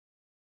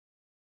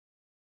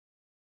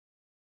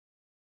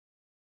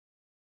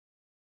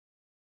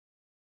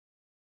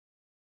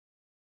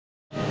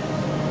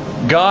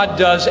God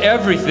does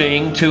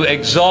everything to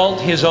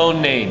exalt His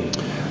own name.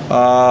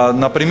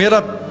 Na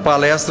primeira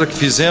palestra que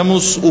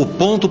fizemos, o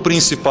ponto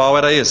principal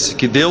era esse,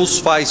 que Deus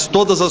faz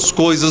todas as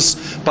coisas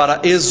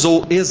para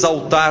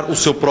exaltar o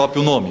seu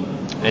próprio nome.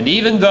 And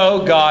even though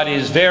God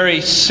is very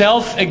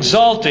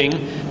self-exalting,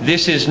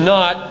 this is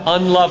not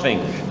unloving.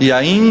 E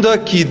ainda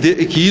que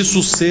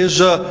isso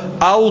seja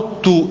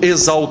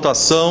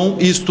autoexaltação,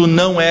 isto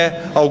não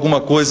é alguma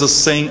coisa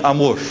sem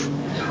amor.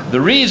 The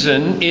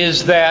reason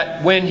is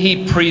that when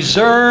He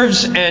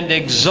preserves and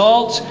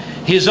exalts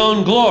His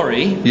own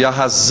glory, e a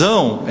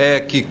razão é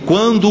que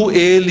quando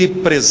Ele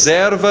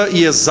preserva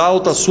e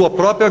exalta a sua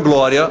própria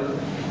glória,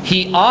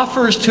 He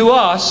offers to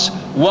us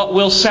what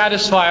will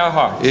satisfy our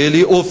heart.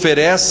 Ele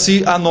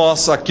oferece a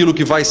nós aquilo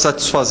que vai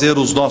satisfazer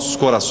os nossos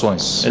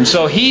corações. And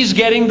so He's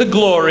getting the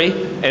glory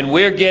and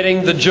we're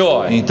getting the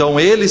joy. Então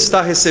Ele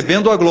está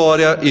recebendo a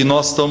glória e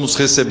nós estamos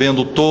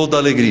recebendo toda a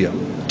alegria.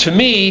 To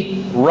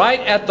me,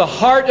 right at the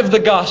heart of the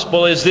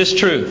gospel is this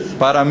truth.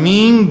 Para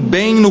mim,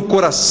 bem no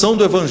coração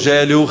do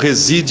evangelho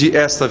reside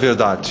esta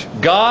verdade.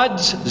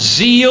 God's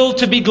zeal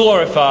to be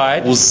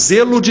glorified, o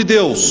zelo de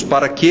Deus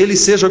para que Ele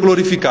seja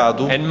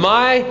glorificado, and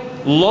my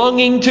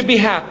longing to be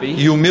happy,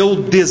 e o meu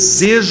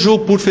desejo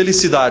por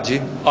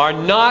felicidade, are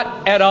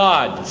not at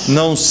odds.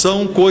 não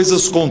são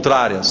coisas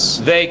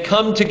contrárias. They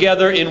come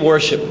together in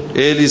worship.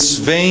 Eles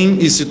vêm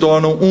e se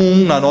tornam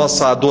na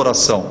nossa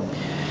adoração.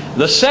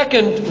 The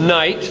second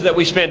night that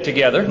we spent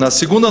together, Na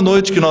segunda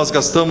noite que nós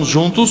gastamos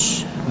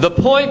juntos, the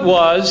point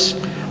was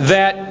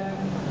that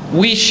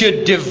we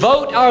should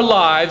devote our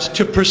lives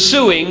to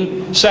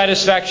pursuing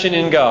satisfaction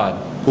in God.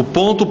 o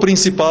ponto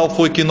principal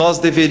foi que nós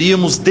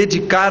deveríamos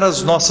dedicar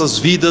as nossas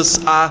vidas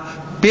a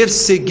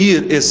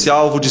perseguir esse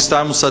alvo de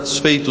estarmos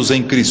satisfeitos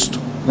em Cristo.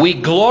 We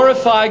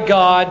glorify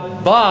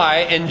God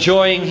by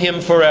enjoying Him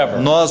forever.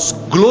 Nós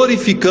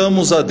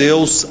glorificamos a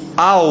Deus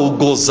ao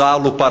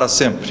gozá-lo para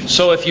sempre.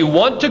 So if you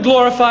want to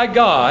glorify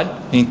God,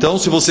 Então,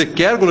 se você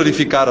quer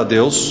glorificar a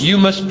Deus, you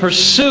must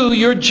pursue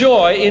your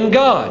joy in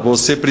God.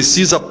 você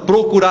precisa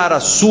procurar a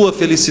sua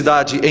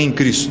felicidade em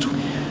Cristo.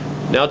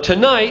 Now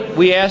tonight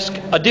we ask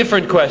a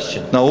different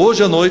question.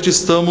 Hoje à noite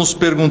estamos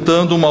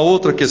perguntando uma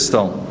outra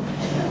questão.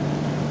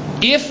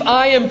 If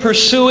I am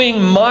pursuing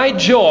my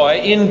joy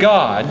in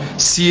God,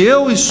 Se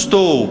eu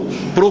estou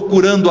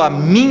procurando a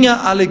minha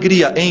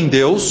alegria em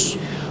Deus,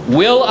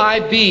 will I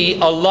be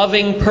a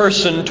loving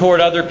person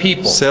toward other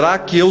people? será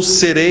que eu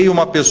serei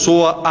uma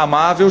pessoa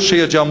amável,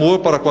 cheia de amor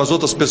para com as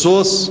outras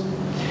pessoas?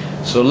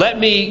 So let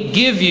me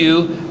give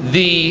you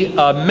the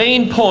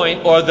main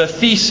point or the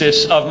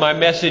thesis of my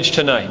message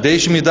tonight.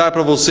 Deixe-me dar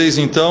para vocês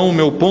então o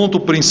meu ponto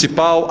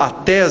principal, a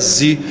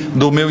tese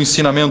do meu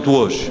ensinamento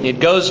hoje.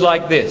 It goes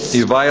like this.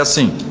 E vai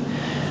assim: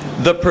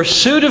 The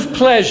pursuit of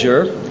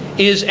pleasure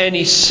is an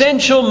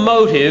essential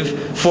motive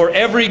for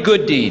every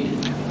good deed.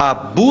 a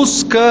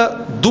busca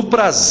do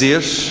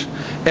prazer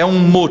é um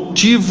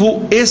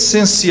motivo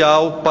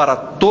essencial para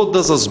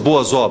todas as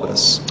boas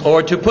obras.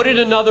 Or to put it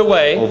another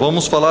way, Ou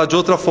vamos falar de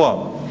outra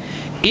forma.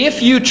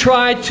 if you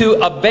try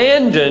to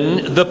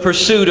abandon the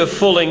pursuit of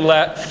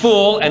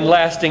full and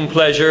lasting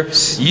pleasure,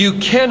 you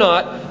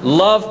cannot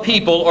love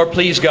people or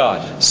please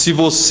God. Se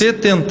você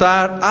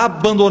tentar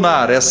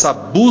abandonar essa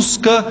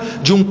busca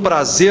de um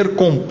prazer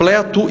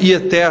completo e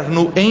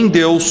eterno em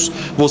Deus,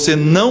 você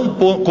não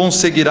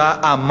conseguirá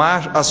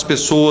amar as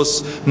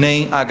pessoas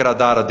nem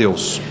agradar a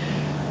Deus.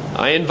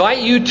 I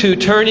invite you to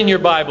turn in your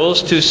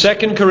Bibles to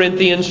 2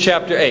 Corinthians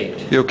chapter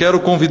 8. Eu quero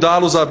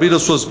convidá-los a abrir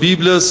as suas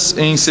Bíblias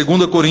em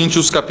 2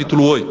 Coríntios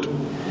capítulo 8.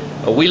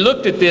 We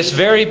looked at this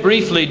very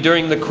briefly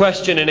during the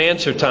question and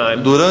answer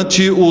time.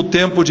 Durante o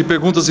tempo de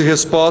perguntas e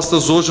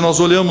respostas, hoje nós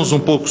olhamos um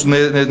pouco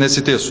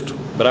nesse texto.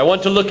 But I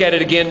want to look at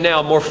it again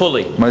now more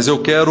fully. Mas eu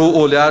quero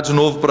olhar de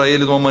novo para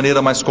ele de uma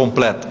maneira mais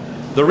completa.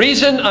 The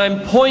reason I'm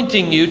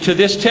pointing you to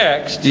this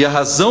text E a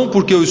razão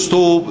por que eu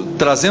estou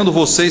trazendo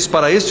vocês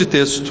para este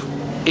texto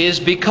is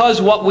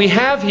because what we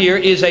have here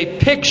is a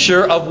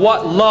picture of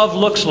what love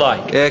looks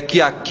like. é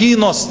que aqui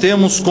nós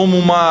temos como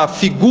uma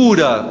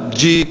figura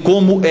de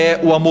como é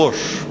o amor.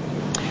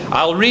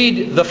 I'll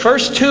read the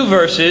first two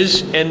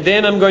verses and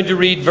then I'm going to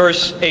read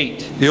verse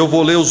 8. Eu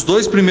vou ler os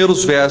dois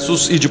primeiros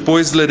versos e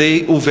depois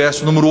lerei o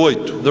verso número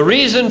 8. The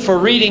reason for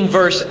reading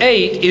verse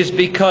 8 is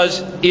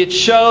because it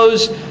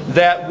shows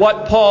that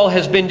what Paul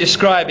has been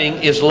describing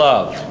is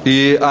love.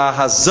 E a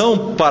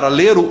razão para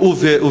ler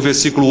o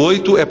versículo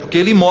 8 é porque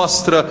ele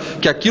mostra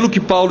que aquilo que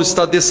Paulo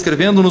está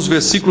descrevendo nos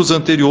versículos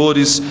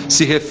anteriores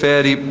se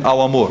refere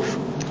ao amor.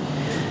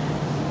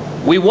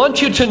 We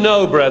want you to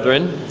know,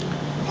 brethren,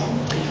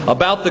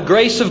 about the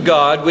grace of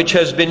God which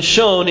has been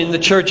shown in the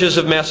churches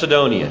of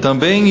Macedonia.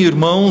 Também,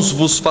 irmãos,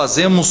 vos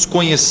fazemos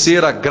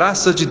conhecer a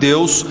graça de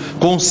Deus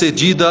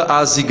concedida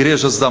às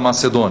igrejas da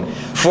Macedônia.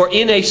 For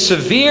in a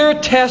severe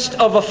test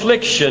of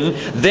affliction,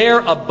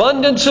 their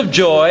abundance of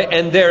joy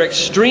and their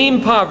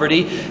extreme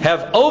poverty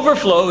have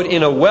overflowed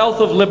in a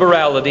wealth of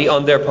liberality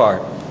on their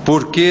part.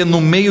 porque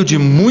no meio de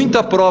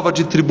muita prova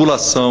de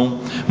tribulação,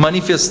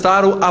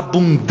 manifestaram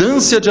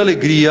abundância de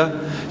alegria,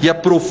 e a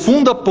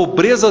profunda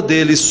pobreza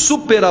deles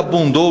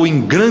superabundou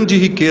em grande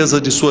riqueza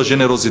de sua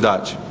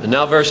generosidade. And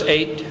now verse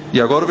 8. E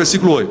agora o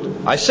versículo 8.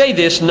 I say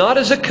this not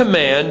as a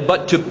command,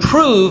 but to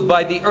prove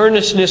by the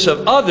earnestness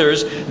of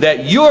others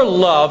that your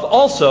love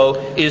also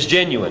is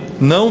genuine.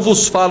 Não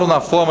vos falo na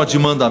forma de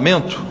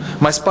mandamento,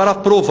 mas para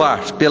provar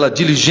pela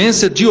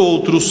diligência de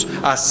outros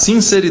a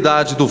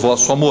sinceridade do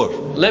vosso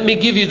amor. Let me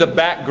give you the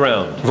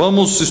background.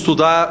 Vamos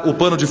estudar o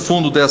pano de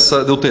fundo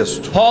do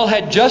texto. Paul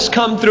had just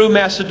come through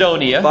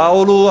Macedonia,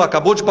 Paulo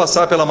acabou de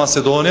passar pela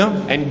Macedônia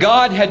and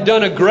God had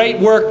done a great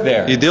work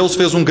there. e Deus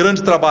fez um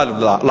grande trabalho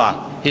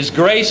lá. His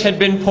grace had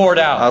been poured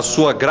out. A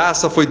sua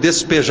graça foi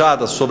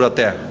despejada sobre a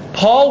terra.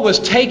 Paul was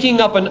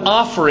taking up an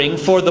offering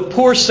for the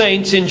poor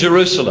saints in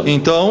Jerusalem.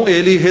 Então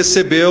ele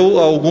recebeu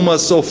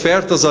algumas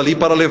ofertas ali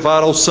para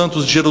levar aos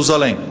santos de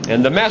Jerusalém.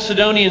 And the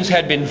Macedonians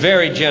had been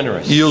very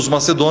generous. E os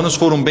macedônios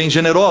foram bem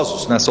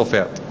generosos nessa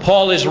oferta.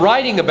 Paul is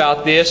writing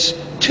about this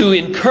to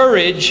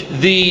encourage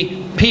the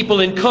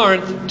people in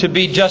Corinth to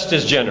be just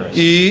as generous.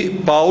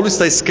 E Paulo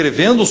está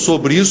escrevendo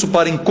sobre isso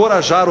para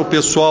encorajar o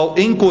pessoal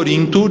em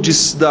Corinto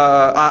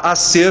a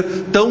ser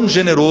tão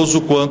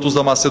generoso quanto os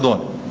da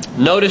Macedônia.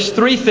 Notice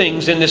three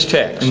things in this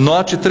text.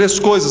 Note três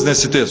coisas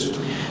nesse texto.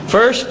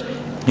 First,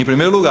 Em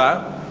primeiro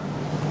lugar,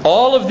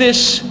 all of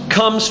this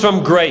comes from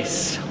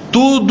grace.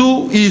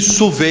 tudo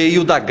isso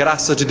veio da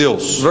graça de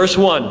Deus. Verse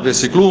 1.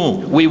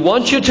 Versículo 1. We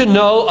want you to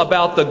know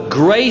about the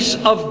grace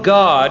of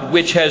God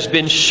which has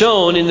been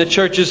shown in the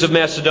churches of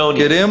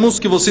Macedonia. Queremos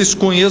que vocês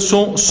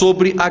conheçam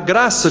sobre a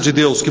graça de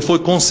Deus que foi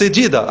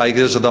concedida à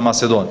igreja da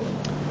Macedônia.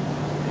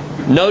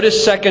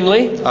 Notice,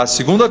 secondly, A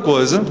segunda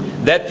coisa,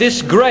 that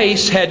this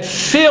grace had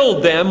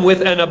filled them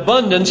with an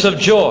abundance of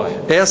joy.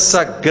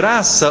 essa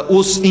graça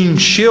os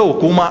encheu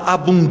com uma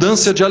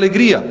abundância de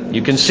alegria.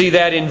 You can see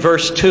that in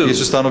verse 2.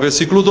 Isso está no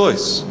versículo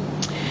 2.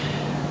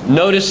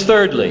 Notice,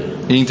 thirdly,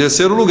 E em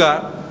terceiro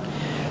lugar,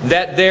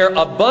 that their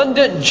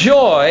abundant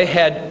joy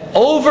had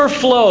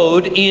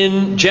overflowed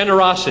in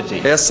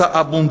generosity. essa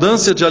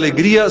abundância de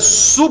alegria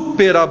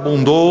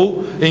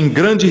superabundou em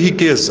grande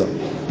riqueza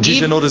de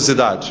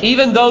generosidade.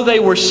 Even though they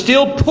were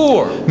still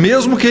poor.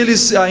 Mesmo que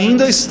eles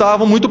ainda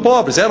estavam muito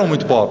pobres, eram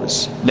muito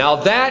pobres. Now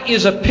that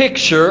is a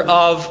picture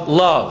of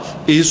love.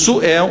 Isso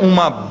é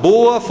uma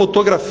boa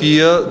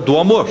fotografia do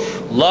amor.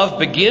 Love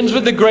begins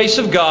with the grace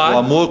of O God.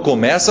 amor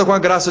começa com a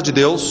graça de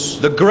Deus.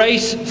 The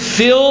grace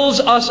fills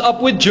us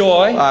up with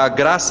joy. A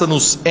graça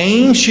nos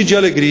enche de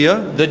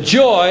alegria. The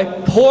joy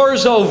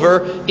pours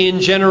over in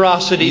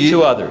generosity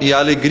to others. E a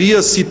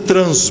alegria se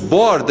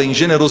transborda em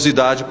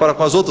generosidade para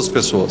com as outras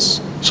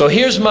pessoas. So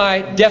here's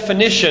my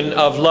definition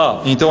of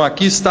love. Então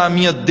aqui está a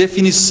minha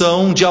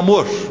definição de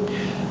amor.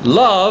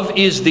 Love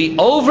is the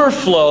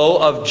overflow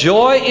of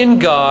joy in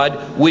God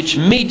which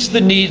meets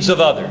the needs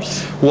of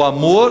others. O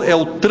amor é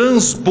o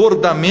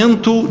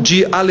transbordamento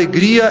de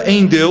alegria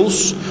em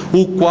Deus,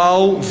 o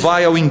qual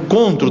vai ao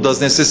encontro das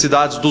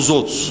necessidades dos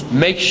outros.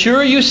 Make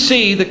sure you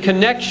see the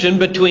connection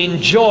between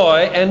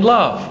joy and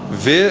love.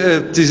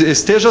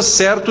 Esteja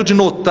certo de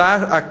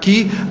notar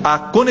aqui a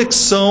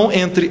conexão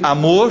entre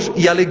amor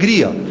e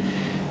alegria.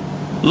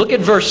 Look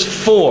at verse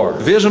 4.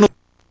 Veja no...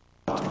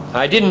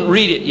 I didn't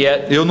read it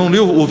yet. Eu não li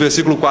o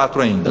versículo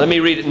 4 ainda, Let me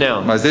read it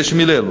now. mas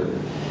deixe-me lê-lo.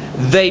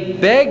 They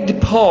begged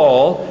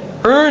Paul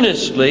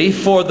earnestly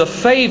for the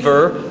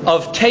favor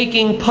of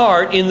taking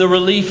part in the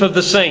relief of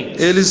the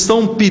saints. Eles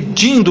estão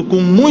pedindo com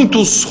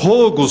muitos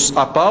rogos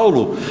a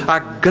Paulo a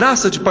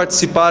graça de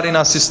participarem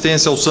na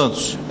assistência aos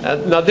santos.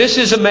 Now this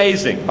is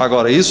amazing.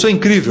 Agora, isso é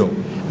incrível.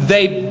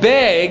 They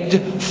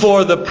begged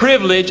for the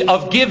privilege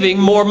of giving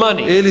more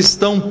money. Eles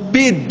estão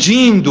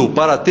pedindo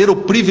para ter o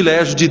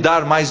privilégio de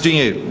dar mais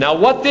dinheiro. Now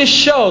what this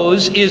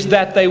shows is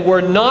that they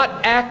were not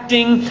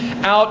acting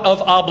out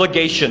of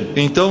obligation.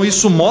 Então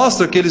isso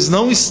mostra que eles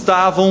não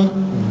estavam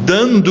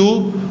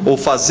dando ou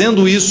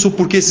fazendo isso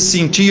porque se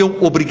sentiam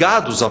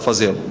obrigados a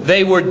fazê-lo.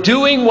 They were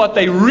doing what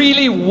they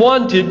really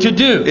wanted to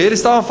do. Eles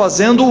estavam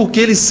fazendo o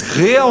que eles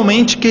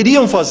realmente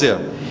queriam fazer.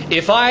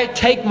 If I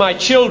take my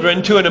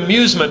children to an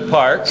amusement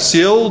park, Se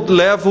eu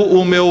levo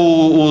o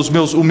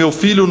meu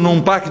filho num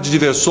parque de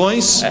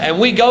diversões and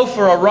we go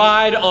for a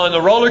ride on the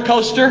roller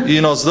coaster, e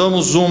nós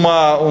damos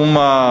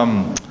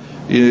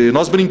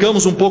nós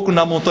brincamos um pouco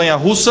na montanha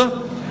russa,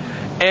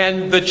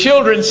 and the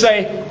children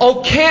say, "Oh,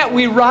 can't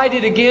we ride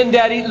it again,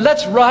 Daddy?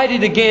 Let's ride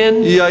it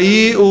again." e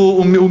aí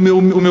o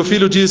meu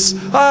filho diz: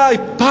 ai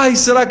pai,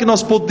 será que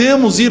nós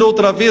podemos ir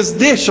outra vez?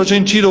 Deixa a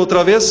gente ir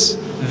outra vez.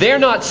 They're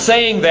not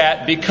saying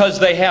that because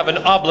they have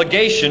an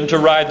obligation to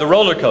ride the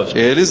roller coaster.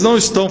 Eles não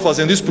estão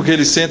fazendo isso porque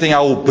eles sentem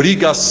a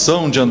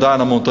obrigação de andar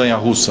na montanha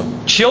russa.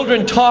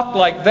 Children talk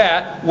like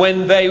that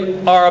when they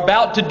are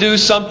about to do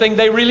something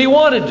they really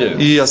want to do.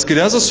 E as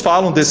crianças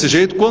falam desse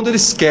jeito quando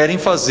eles querem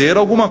fazer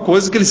alguma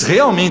coisa que eles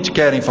realmente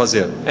querem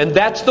fazer. And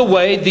that's the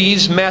way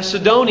these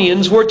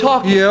Macedonians were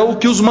talking. E é o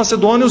que os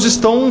macedônios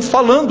estão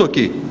falando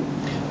aqui.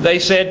 They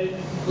said,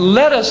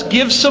 let us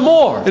give some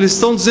more. Eles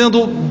estão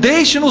dizendo,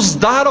 deixe-nos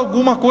dar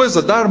alguma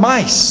coisa, dar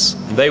mais.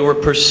 They were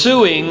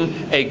pursuing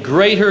a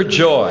greater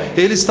joy.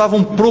 Eles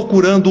estavam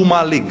procurando uma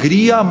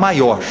alegria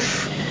maior.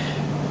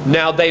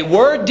 Now they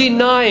were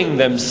denying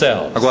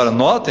themselves. Agora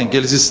notem que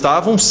eles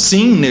estavam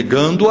sim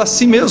negando a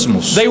si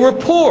mesmos. They were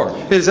poor.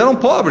 Eles eram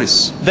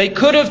pobres. They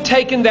could have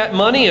taken that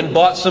money and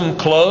bought some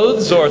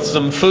clothes or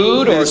some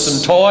food or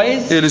some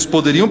toys. Eles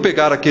poderiam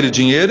pegar aquele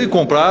dinheiro e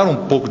comprar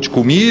um pouco de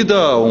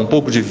comida, um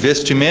pouco de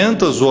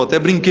vestimentas ou até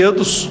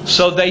brinquedos.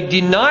 So they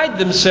denied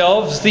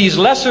themselves these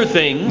lesser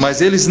things.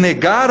 Mas eles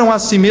negaram a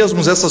si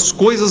mesmos essas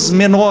coisas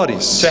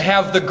menores. To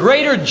have the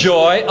greater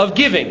joy of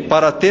giving.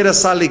 Para ter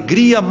essa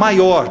alegria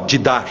maior de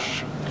dar.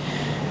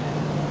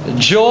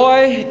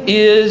 Joy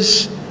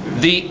is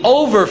the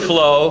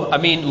overflow,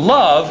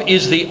 love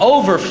is the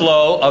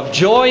overflow of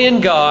joy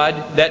in God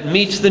that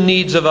meets the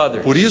needs of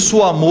others. Por isso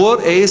o amor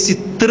é esse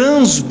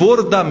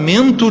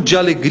transbordamento de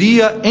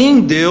alegria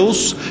em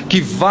Deus que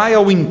vai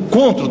ao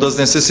encontro das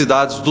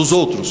necessidades dos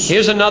outros.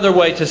 Here's another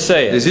way to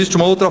say it. Existe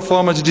uma outra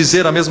forma de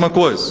dizer a mesma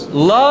coisa.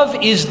 Love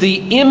is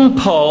the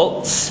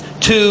impulse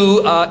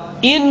to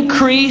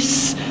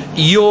increase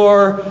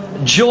your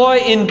joy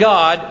in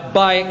God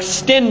by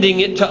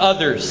extending it to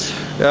others.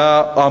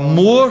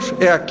 Amor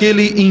é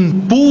aquele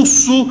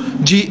impulso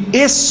de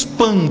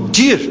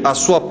expandir a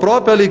sua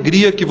própria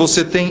alegria que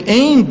você tem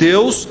em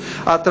Deus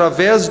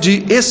através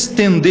de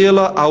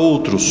estendê-la a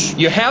outros.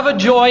 You have a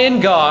joy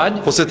in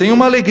God. Você tem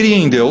uma alegria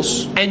em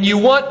Deus. And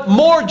you want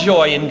more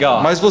joy in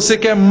God. Mas você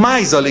quer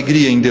mais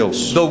alegria em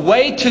Deus. The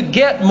way to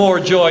get more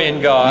joy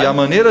in God. E a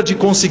maneira de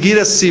conseguir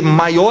essa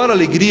maior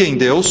alegria em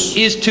Deus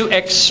is to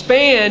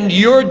expand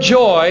your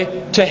joy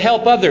to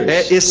help others.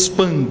 É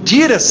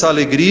expandir essa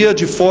alegria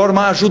de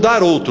forma a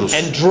ajudar outros.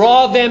 And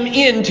draw them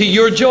into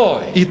your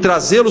joy. E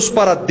trazê-los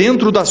para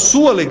dentro da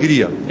sua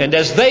alegria. And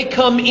as they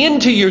come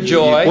into your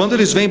joy, e quando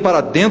eles vêm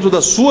para dentro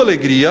da sua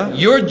alegria,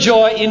 your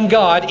joy in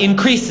God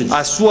increases.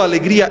 A sua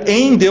alegria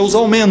em Deus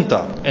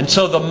aumenta. And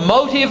so the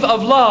motive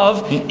of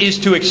love is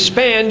to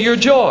expand your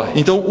joy.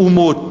 Então o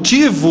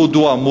motivo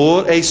do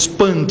amor é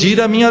expandir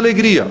a minha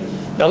alegria.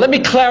 Now let me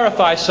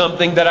clarify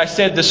something that I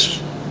said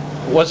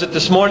Was it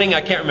this morning? I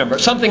can't remember.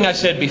 Something I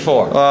said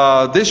before.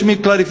 Deixe-me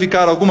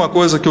clarificar alguma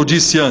coisa que eu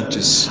disse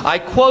antes. I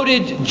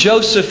quoted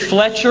Joseph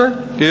Fletcher.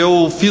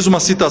 Eu fiz uma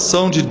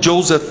citação de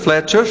Joseph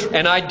Fletcher.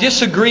 And I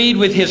disagreed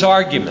with his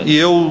argument. E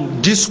eu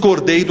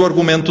discordei do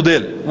argumento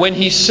dele. When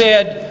he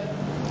said,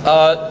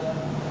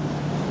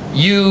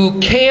 you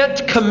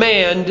can't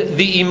command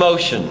the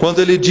emotion.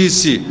 Quando ele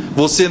disse,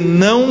 você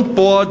não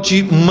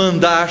pode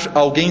mandar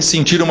alguém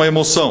sentir uma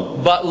emoção.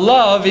 But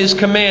love is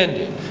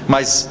commanded.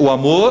 Mas o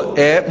amor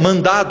é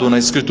mandado na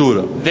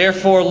Escritura.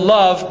 Therefore,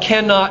 love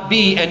cannot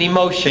be an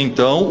emotion.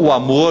 Então, o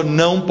amor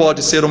não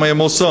pode ser uma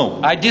emoção.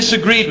 I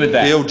disagreed with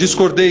that. Eu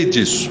discordei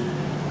disso.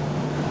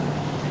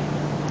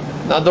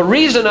 Now, the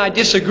reason I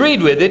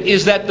disagreed with it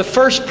is that the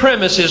first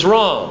premise is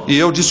wrong. E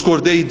eu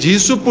discordei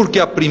disso porque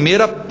a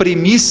primeira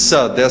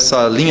premissa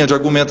dessa linha de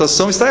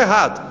argumentação está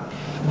errada.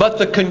 But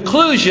the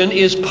conclusion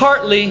is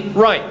partly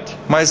right.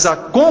 Mas a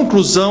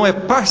conclusão é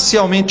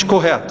parcialmente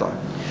correta.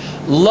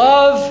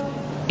 Love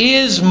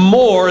is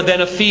more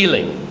than a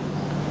feeling.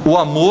 O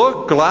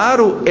amor,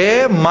 claro,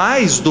 é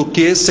mais do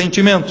que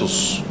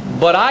sentimentos.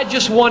 But I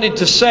just wanted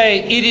to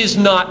say it is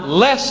not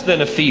less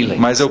than a feeling.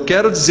 Mas eu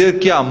quero dizer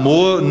que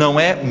amor não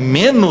é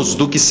menos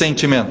do que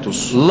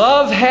sentimentos.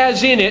 Love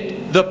has in it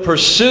the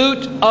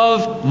pursuit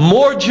of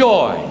more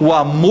joy. O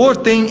amor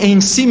tem em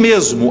si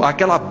mesmo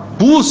aquela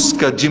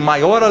busca de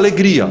maior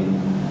alegria.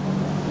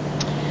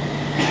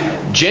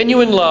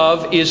 Genuine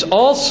love is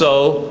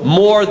also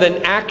more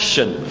than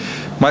action.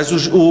 Mas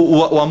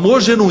o amor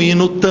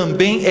genuíno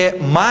também é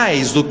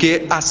mais do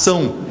que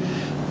ação.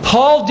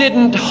 Paul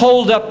didn't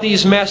hold up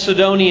these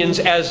Macedonians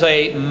as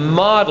a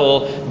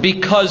model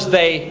because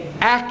they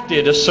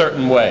acted a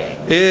certain way.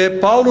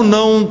 Paulo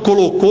não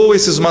colocou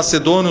esses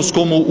macedônios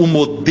como o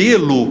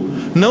modelo,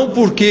 não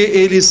porque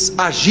eles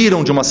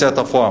agiram de uma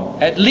certa forma.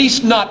 At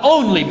least not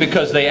only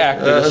because they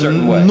acted a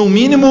certain way. No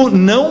mínimo,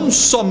 não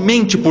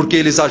somente porque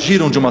eles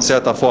agiram de uma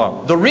certa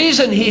forma. The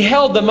reason he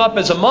held them up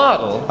as a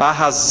model, a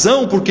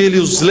razão porque ele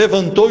os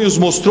levantou e os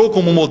mostrou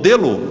como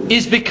modelo,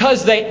 is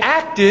because they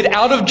acted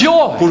out of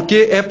joy.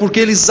 Porque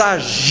eles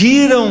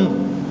agiram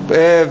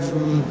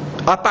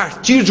a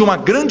partir de uma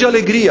grande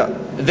alegria.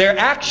 Their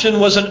action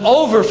was an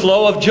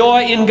overflow of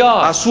joy in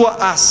God. A sua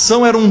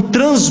ação era um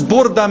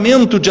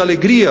transbordamento de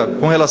alegria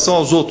com relação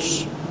aos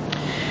outros.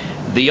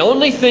 The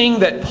only thing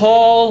that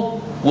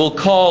Paul will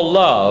call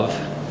love,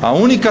 a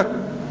única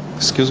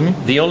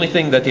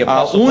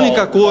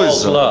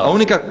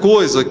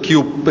coisa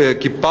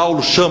que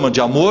Paulo chama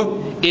de amor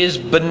is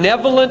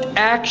benevolent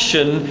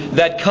action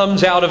that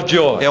comes out of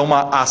joy. É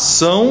uma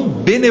ação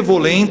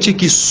benevolente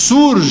que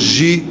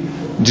surge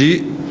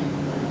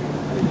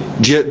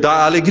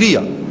da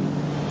alegria.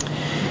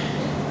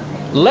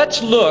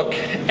 Let's look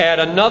at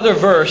another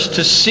verse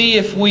to see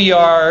if we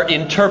are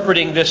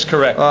interpreting this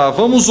correctly.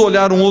 Vamos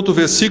olhar um outro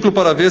versículo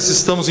para ver se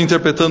estamos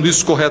interpretando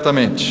isso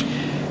corretamente.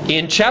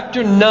 In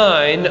chapter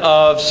 9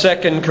 of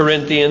 2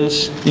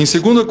 Corinthians, Em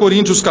 2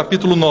 Coríntios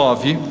capítulo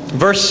 9,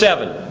 verse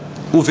 7,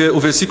 o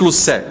versículo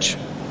 7.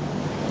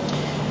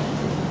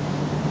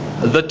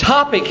 the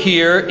topic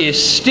here is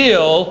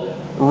still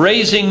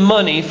raising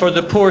money for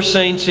the poor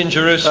saints in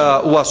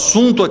Jerusalem. O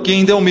assunto aqui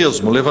ainda é o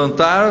mesmo: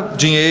 levantar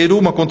dinheiro,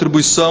 uma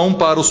contribuição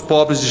para os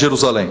pobres de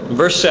Jerusalém.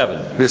 Verse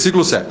 7.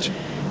 Versículo 7.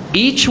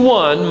 Each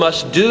one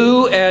must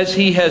do as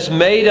he has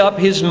made up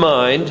his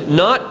mind,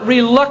 not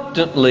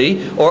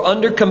reluctantly or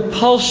under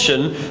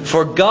compulsion,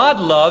 for God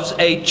loves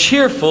a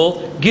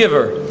cheerful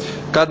giver.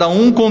 Cada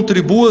um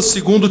contribua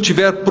segundo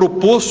tiver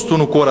proposto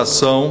no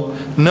coração,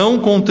 não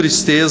com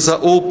tristeza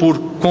ou por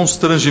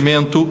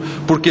constrangimento,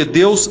 porque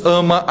Deus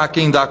ama a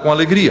quem dá com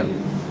alegria.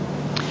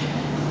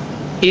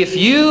 If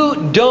you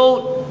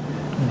don't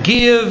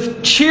give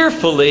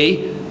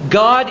cheerfully,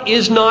 God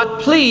is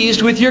not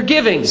pleased with your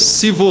giving.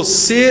 Se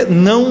você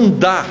não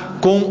dá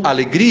com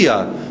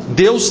alegria,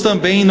 Deus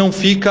também não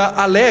fica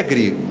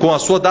alegre com a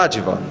sua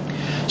dádiva.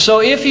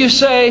 So if you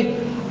say,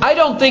 I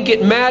don't think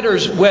it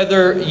matters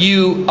whether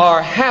you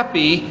are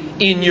happy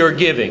in your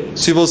giving.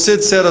 Se você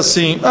disser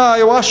assim: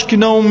 eu acho que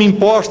não me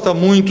importa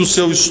muito se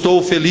eu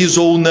estou feliz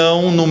ou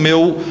não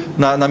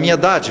na minha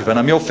dádiva,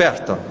 na minha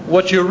oferta.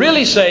 What you're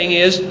really saying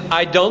is,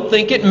 I don't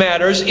think it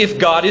matters if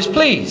God is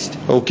pleased.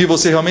 O que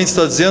você realmente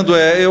está dizendo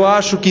é: eu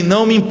acho que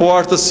não me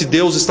importa se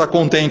Deus está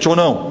contente ou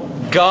não.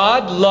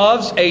 God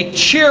loves a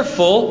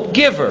cheerful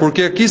giver.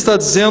 Porque aqui está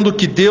dizendo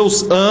que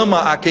Deus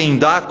ama a quem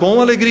dá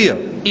com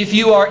alegria. If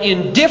you are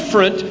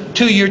indifferent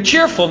to your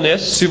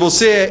cheerfulness, Se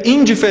você é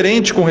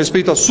indiferente com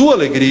respeito à sua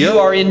alegria, you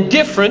are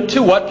indifferent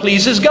to what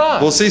pleases God.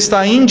 você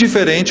está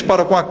indiferente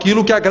para com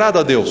aquilo que agrada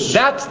a Deus.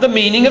 That's the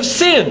meaning of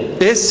sin.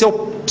 Esse é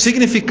o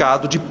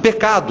significado de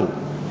pecado.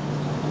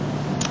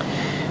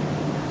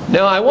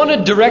 Now I want to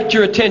direct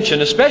your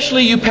attention,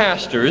 especially you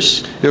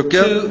pastors,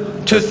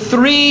 to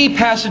three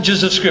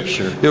passages of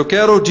Scripture. Eu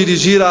quero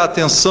dirigir a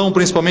atenção,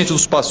 principalmente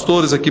dos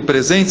pastores aqui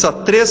presentes, a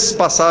 3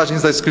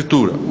 passagens da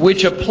Escritura,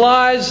 Which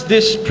applies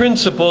this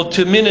principle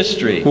to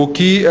ministry.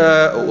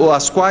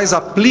 As quais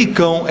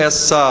aplicam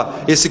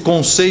esse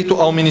conceito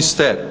ao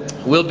ministério.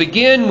 We'll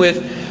begin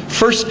with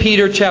 1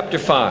 Peter chapter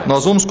 5.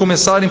 Nós vamos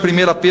começar em 1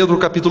 Pedro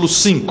capítulo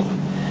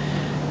 5.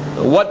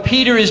 What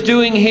Peter is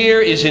doing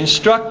here is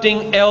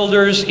instructing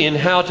elders in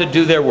how to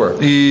do their work.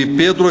 E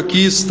Pedro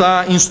aqui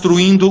está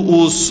instruindo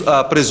os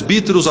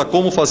presbíteros a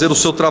como fazer o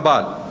seu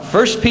trabalho.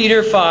 1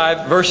 Peter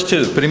 5 verse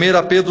 2.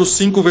 1 Pedro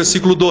 5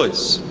 versículo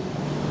 2.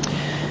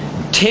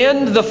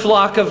 Tend the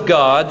flock of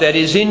God that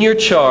is in your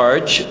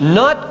charge,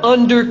 not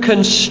under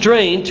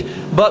constraint,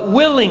 but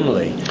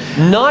willingly,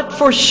 not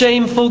for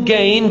shameful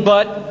gain,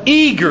 but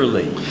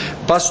eagerly.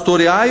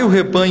 Pastoreai o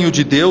rebanho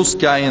de Deus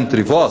que há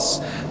entre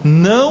vós,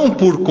 não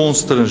por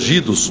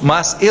constrangidos,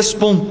 mas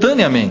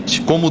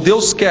espontaneamente, como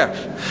Deus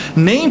quer,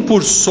 nem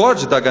por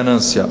sorte da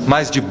ganância,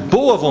 mas de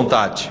boa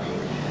vontade.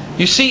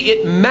 You see,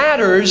 it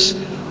matters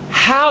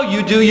how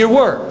you do your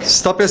work.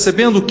 Está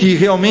percebendo que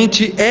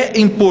realmente é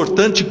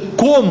importante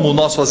como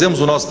nós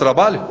fazemos o nosso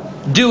trabalho?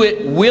 Do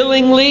it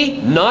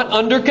willingly, not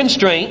under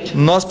constraint.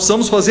 Nós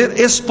precisamos fazer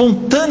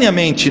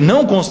espontaneamente,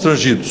 não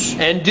constrangidos.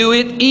 And do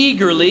it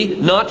eagerly,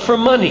 not for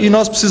money. E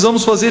nós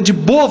precisamos fazer de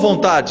boa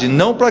vontade,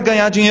 não para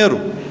ganhar dinheiro.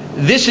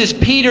 This is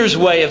Peter's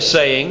way of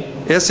saying,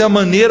 Essa é a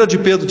maneira de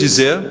Pedro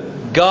dizer,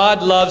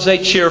 God loves a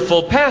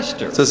cheerful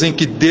pastor. assim,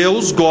 que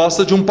Deus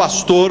gosta de um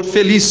pastor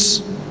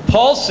feliz.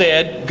 Paul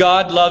said,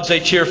 God loves a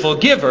cheerful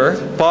giver.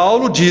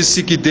 Paulo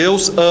disse que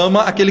Deus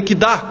ama aquele que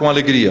dá com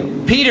alegria.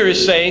 Peter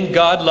is saying,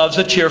 God loves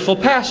a cheerful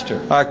pastor.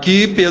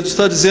 Aqui Pedro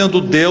está dizendo: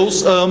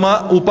 Deus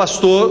ama o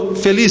pastor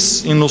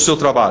feliz no seu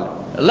trabalho.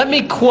 Let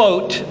me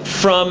quote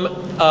from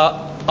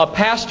a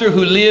pastor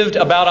who lived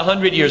about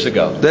 100 years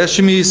ago.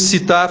 Deixe-me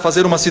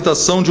fazer uma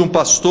citação de um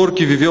pastor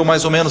que viveu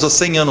mais ou menos há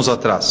 100 anos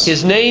atrás.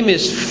 His name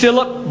is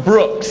Philip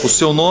Brooks. O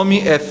seu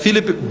nome é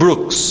Philip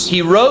Brooks.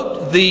 He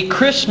wrote the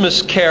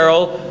Christmas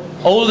carol,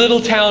 O Little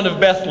Town of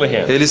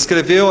Bethlehem. Ele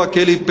escreveu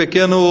aquele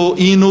pequeno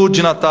hino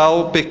de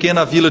Natal,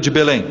 Pequena Vila de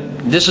Belém.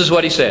 This is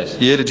what he says.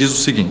 E ele diz o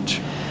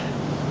seguinte: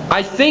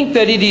 I think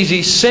that it is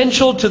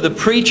essential to the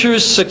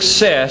preacher's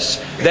success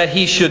that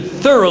he should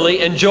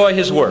thoroughly enjoy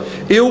his work.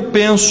 Eu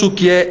penso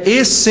que é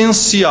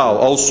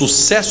essencial ao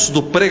sucesso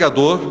do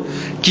pregador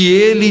que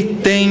ele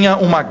tenha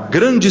uma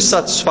grande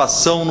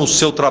satisfação no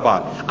seu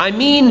trabalho. I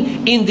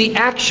mean in the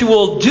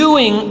actual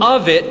doing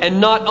of it and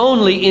not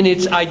only in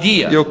its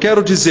idea. Eu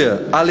quero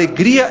dizer,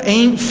 alegria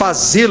em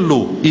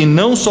fazê-lo e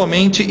não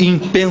somente em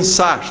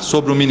pensar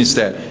sobre o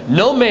ministério.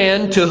 No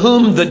man to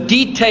whom the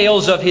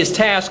details of his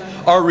task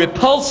are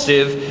repulsive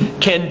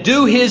can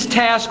do his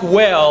task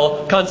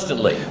well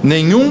constantly.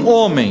 Nenhum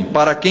homem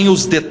para quem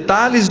os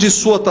detalhes de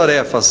sua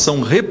tarefa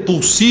são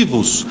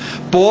repulsivos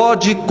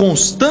pode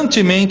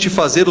constantemente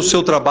fazer o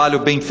seu trabalho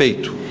bem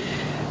feito.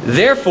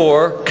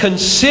 Therefore,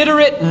 consider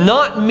it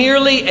not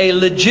merely a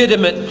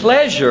legitimate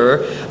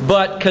pleasure,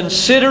 but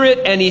consider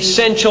it an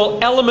essential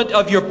element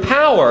of your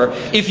power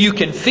if you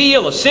can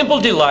feel a simple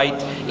delight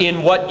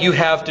in what you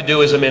have to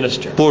do as a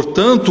minister.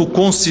 Portanto,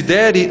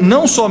 considere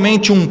não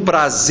somente um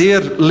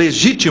prazer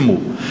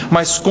legítimo,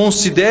 mas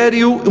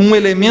considere-o um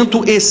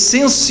elemento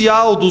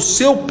essencial do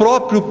seu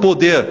próprio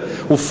poder,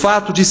 o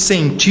fato de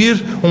sentir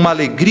uma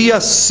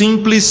alegria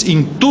simples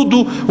em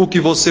tudo o que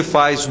você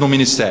faz no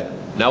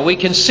ministério. Now we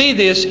can see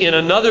this in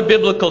another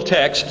biblical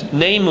text,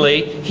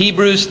 namely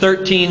Hebrews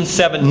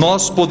 13:17.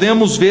 Nós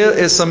podemos ver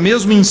esse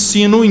mesmo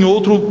ensino em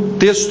outro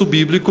texto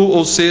bíblico,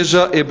 ou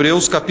seja,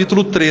 Hebreus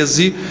capítulo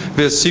 13,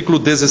 versículo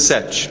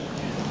 17.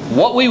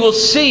 What we will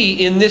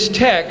see in this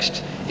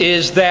text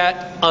is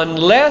that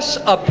unless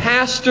a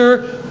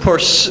pastor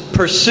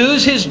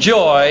pursues his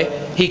joy,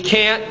 he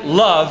can't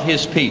love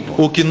his people.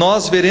 O que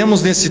nós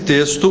veremos nesse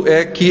texto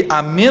é que,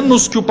 a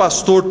menos que o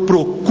pastor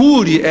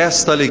procure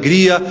esta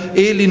alegria,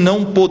 ele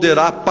não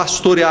poderá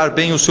pastorear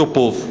bem o seu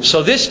povo.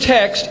 So this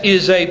text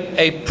is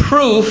a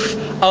proof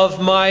of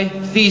my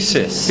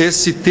thesis.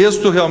 Esse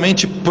texto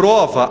realmente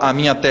prova a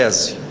minha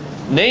tese.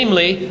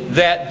 Namely,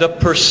 that the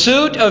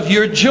pursuit of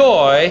your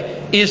joy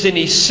is an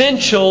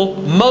essential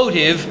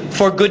motive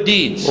for good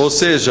deeds. Ou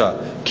seja,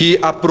 que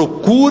a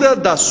procura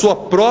da sua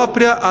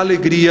própria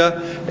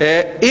alegria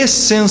é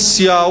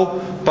essencial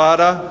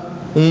para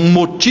um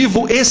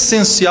motivo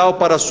essencial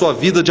para a sua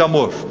vida de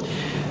amor.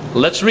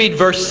 Let's read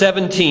verse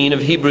 17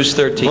 of Hebrews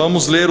 13.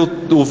 Vamos ler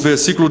o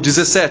versículo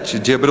 17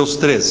 de Hebreus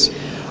 13.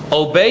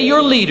 Obey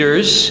your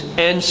leaders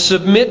and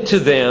submit to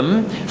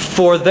them,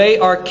 for they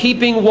are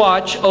keeping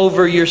watch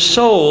over your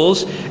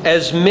souls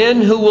as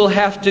men who will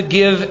have to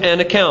give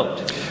an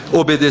account.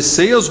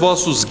 Obedecei aos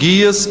vossos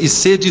guias e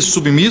sede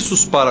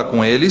submissos para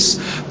com eles,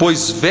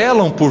 pois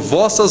velam por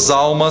vossas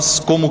almas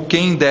como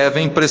quem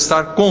devem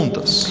prestar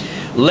contas.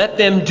 Let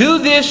them do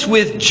this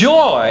with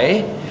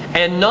joy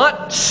and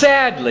not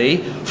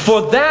sadly,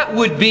 for that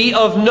would be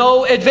of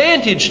no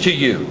advantage to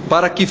you.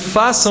 Para que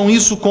façam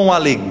isso com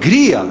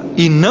alegria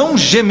e não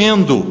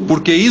gemendo,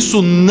 porque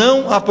isso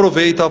não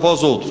aproveita a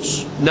vós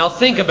outros. Now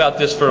think about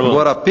this for a moment.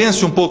 Agora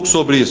pense um pouco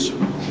sobre isso.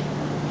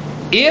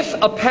 If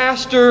a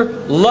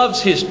pastor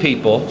loves his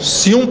people,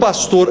 se um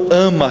pastor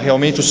ama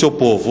realmente o seu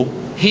povo,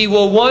 he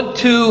will want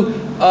to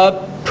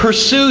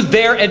pursue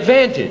their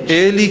advantage.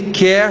 Ele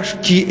quer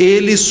que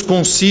eles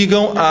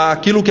consigam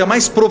aquilo que é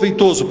mais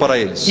proveitoso para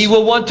eles. He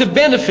will want to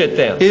benefit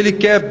them. Ele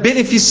quer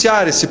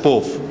beneficiar esse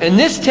povo. And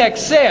this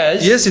text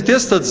says, e esse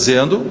texto está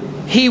dizendo,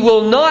 he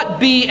will not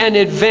be an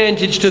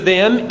advantage to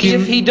them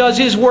if he does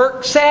his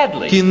work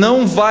sadly. Que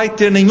não vai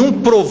ter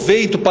nenhum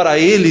proveito para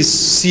eles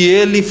se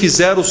ele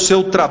fizer o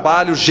seu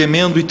trabalho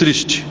gemendo e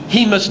triste.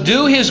 He must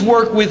do his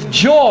work with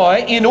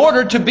joy in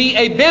order to be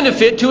a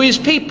benefit to his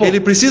people. Ele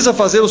precisa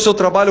fazer o seu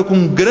trabalho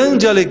com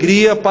grande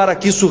alegria para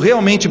que isso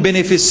realmente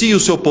beneficie o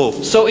seu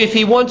povo. So if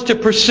he wants to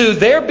pursue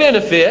their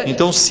benefit,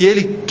 então se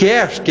ele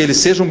quer que eles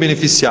sejam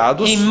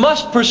beneficiados, he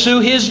must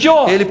pursue his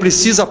joy. Ele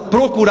precisa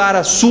procurar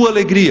a sua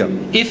alegria.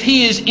 If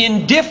he is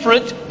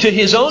indifferent to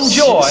his own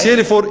joy, se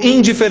ele for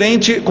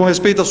indiferente com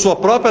respeito à sua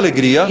própria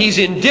alegria, he's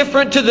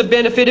indifferent to the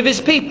benefit of his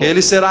people.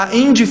 Ele será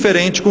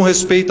indiferente com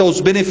respeito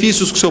aos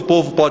benefícios que seu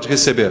povo pode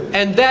receber.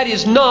 And that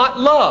is not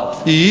love.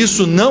 E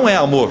isso não é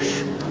amor.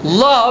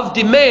 Love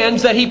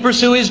demands that he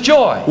pursue his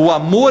joy. O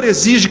amor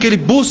exige que ele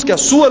busque a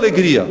sua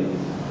alegria.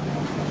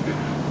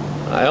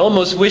 I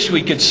almost wish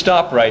we could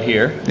stop right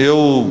here.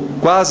 Eu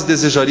quase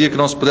desejaria que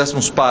nós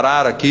pudéssemos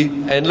parar aqui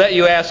and let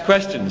you ask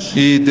questions.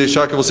 E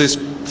deixar que vocês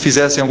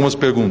fizessem algumas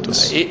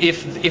perguntas.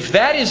 If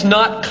that is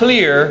not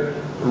clear,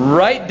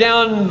 write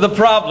down the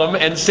problem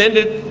and send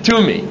it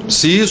to me.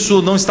 Se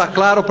isso não está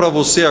claro para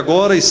você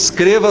agora,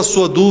 escreva a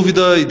sua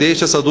dúvida e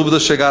deixe essa dúvida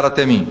chegar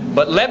até mim.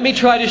 But let me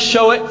try to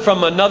show it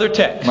from another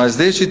text. Mas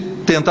deixe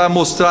tentar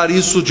mostrar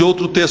isso de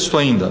outro texto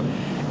ainda.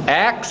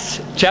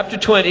 Acts chapter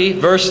 20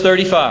 verse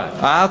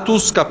 35.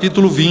 Atos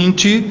capítulo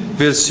 20,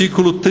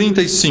 versículo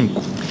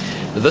 35.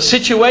 The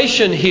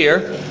situation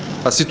here,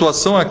 a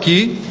situação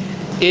aqui,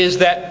 is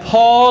that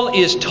Paul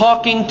is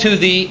talking to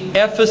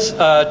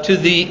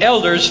the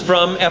elders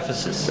from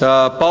Ephesus.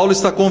 Paulo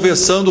está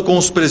conversando com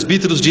os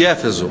presbíteros de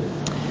Éfeso.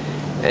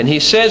 And he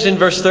says in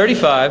verse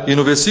 35, e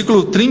no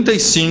versículo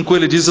 35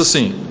 ele diz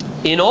assim: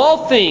 In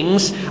all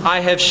things I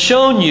have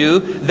shown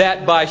you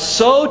that by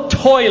so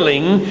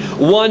toiling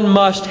one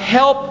must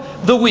help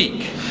the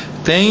weak.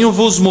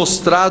 Tenho-vos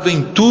mostrado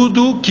em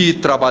tudo que,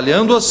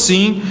 trabalhando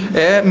assim,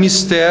 é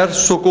mister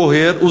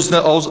socorrer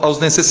aos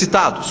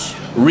necessitados.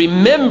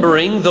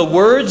 Remembering the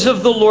words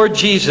of the Lord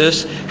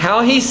Jesus,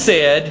 how he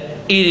said,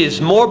 It is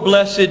more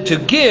blessed to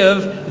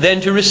give than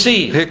to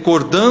receive.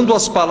 Recordando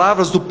as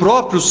palavras do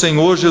próprio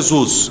Senhor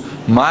Jesus,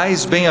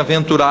 mais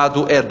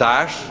bem-aventurado é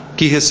dar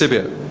que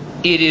receber.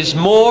 It is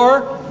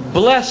more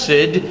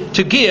blessed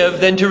to give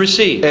than to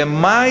receive. É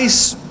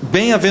mais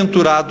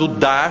bem-aventurado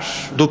dar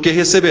do que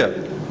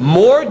receber.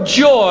 More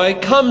joy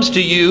comes to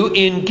you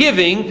in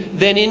giving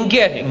than in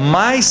getting.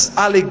 Mais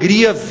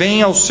alegria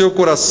vem ao seu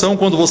coração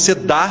quando você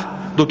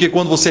dá do que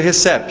quando você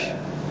recebe.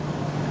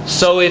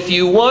 So if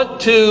you want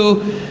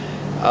to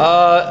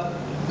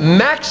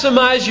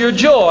maximize your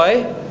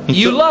joy,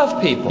 you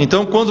love people.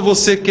 Então, quando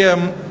você quer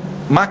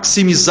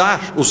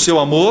maximizar o seu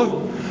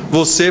amor,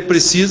 você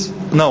precisa...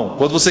 Não,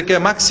 quando você quer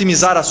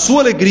maximizar a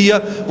sua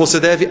alegria, você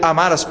deve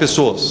amar as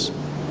pessoas.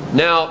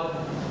 Now,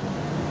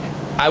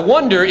 I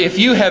wonder if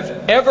you have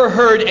ever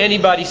heard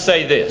anybody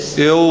say this.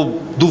 Eu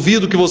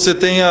duvido que você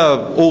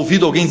tenha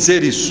ouvido alguém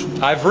dizer isso.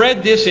 I've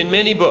read this in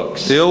many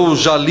books. Eu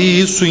já li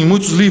isso em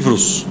muitos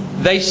livros.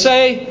 They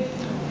say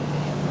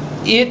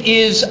it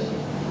is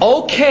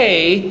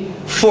okay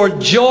for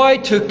joy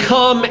to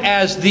come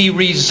as the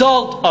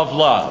result of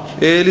love.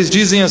 Eles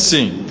dizem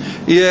assim: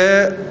 e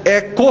é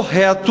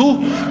correto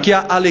que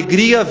a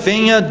alegria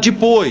venha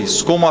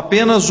depois, como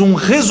apenas um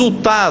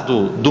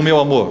resultado do meu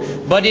amor.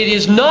 But it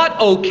is not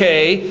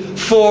okay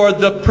for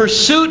the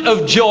pursuit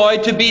of joy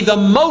to be the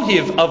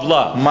motive of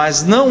love.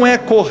 Mas não é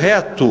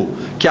correto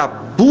que a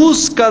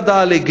busca da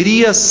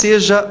alegria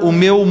seja o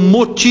meu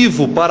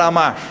motivo para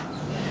amar.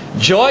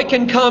 Joy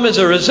can come as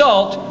a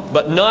result,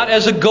 but not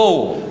as a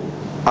goal.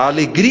 A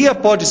alegria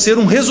pode ser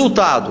um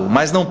resultado,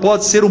 mas não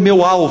pode ser o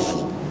meu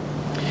alvo.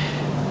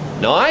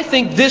 Now I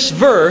think this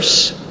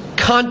verse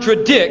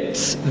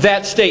contradicts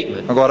that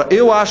statement. Agora,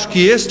 eu acho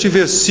que este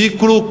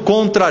versículo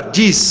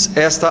contradiz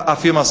esta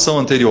afirmação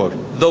anterior.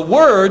 The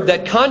word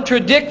that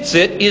contradicts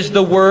it is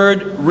the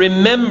word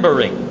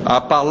remembering.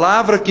 A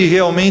palavra que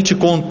realmente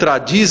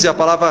contradiz é a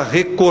palavra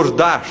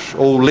recordar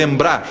ou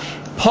lembrar.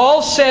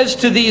 Paul says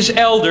to these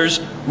elders,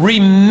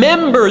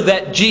 remember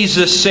that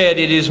Jesus said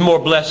it is more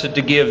blessed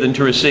to give than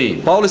to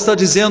receive. Paulo está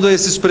dizendo a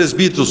esses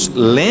presbíteros: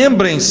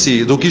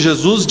 lembrem-se do que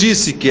Jesus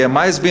disse, que é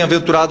mais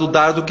bem-aventurado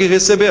dar do que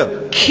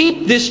receber.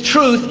 Keep this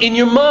truth in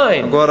your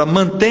mind. Agora,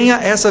 mantenha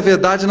essa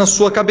verdade na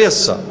sua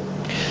cabeça.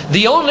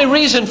 The only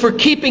reason for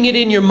keeping it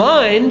in your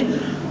mind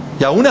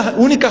E a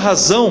única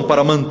razão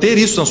para manter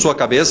isso na sua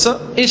cabeça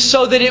is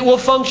so that it will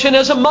function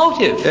as a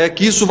motive. é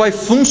que isso vai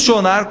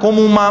funcionar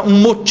como um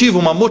motivo,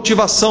 uma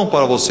motivação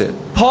para você.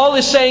 Paul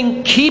is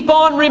saying, keep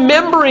on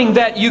remembering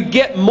that you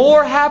get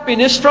more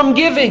happiness from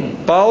giving.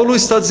 Paulo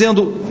está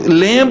dizendo: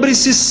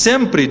 lembre-se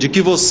sempre de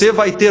que você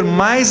vai ter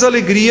mais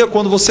alegria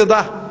quando você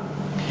dá.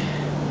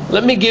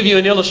 Let me give you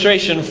an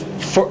illustration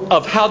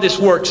of how this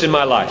works in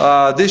my life.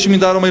 Deixe-me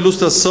dar uma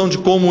ilustração de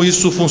como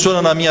isso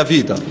funciona na minha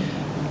vida.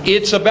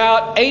 It's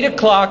about 8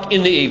 o'clock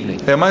in the evening.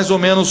 É mais ou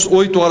menos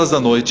 8 horas da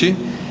noite.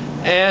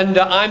 And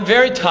I'm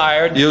very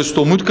tired. E eu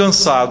estou muito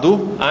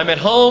cansado. I'm at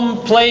home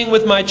playing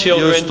with my E eu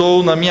children.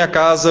 estou na minha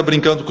casa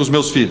brincando com os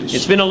meus filhos.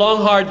 It's been a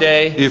long, hard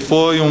day. E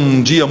foi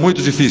um dia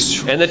muito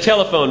difícil. And the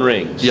telephone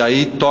rings. E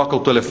aí toca o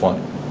telefone.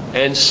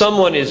 And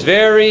someone is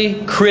very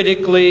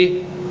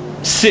critically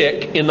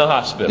sick in the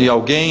hospital. E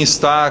alguém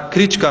está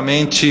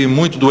criticamente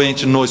muito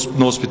doente no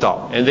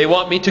hospital. And they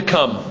want me to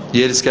come.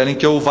 E eles querem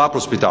que eu vá para o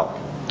hospital.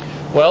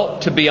 Well,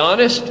 to be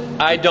honest,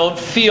 I don't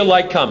feel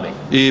like coming.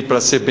 E para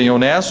ser bem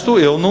honesto,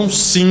 eu não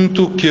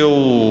sinto que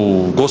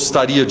eu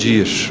gostaria de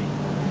ir.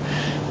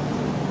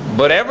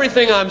 But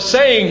everything I'm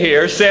saying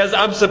here says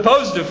I'm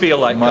supposed to feel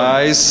like coming.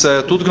 Mas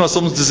tudo que nós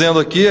estamos dizendo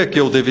aqui é que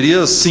eu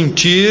deveria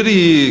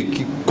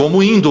sentir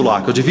como indo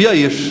lá, que eu devia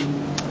ir.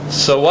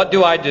 So what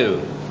do I do?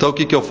 Então o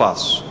que eu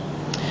faço?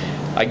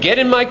 I get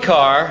in my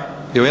car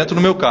Eu entro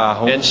no meu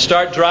carro and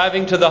start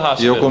driving to the e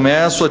eu hospital.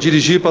 começo a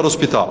dirigir para o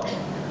hospital.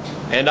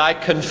 And I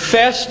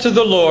confess to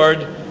the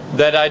Lord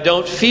that I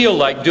don't feel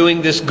like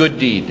doing this good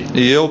deed.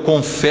 E eu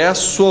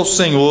confesso ao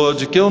Senhor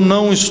de que eu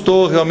não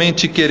estou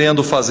realmente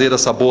querendo fazer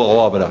essa boa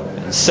obra.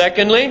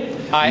 Secondly,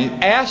 I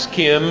ask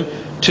Him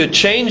to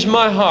change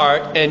my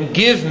heart and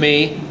give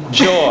me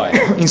joy.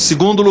 Em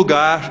segundo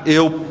lugar,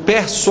 eu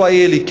peço a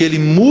Ele que Ele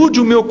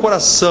mude o meu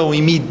coração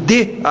e me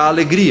dê a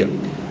alegria.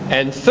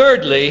 And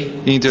thirdly,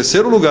 E em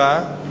terceiro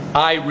lugar,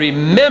 I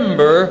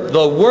remember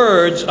the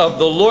words of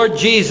the Lord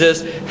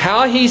Jesus,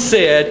 how He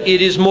said,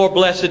 it is more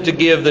blessed to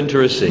give than to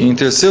receive. em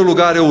terceiro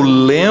lugar, eu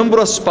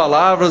lembro as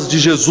palavras de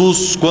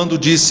Jesus quando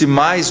disse: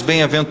 mais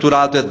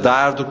bem-aventurado é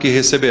dar do que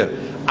receber.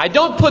 I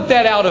don't put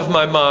that out of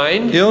my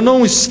mind Eu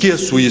não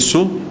esqueço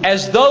isso,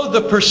 as though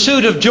the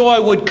pursuit of joy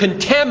would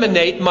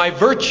contaminate my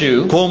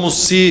virtue. como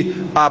se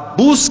a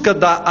busca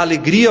da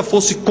alegria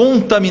fosse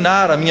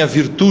contaminar a minha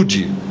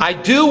virtude. I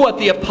do what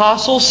the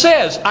apostle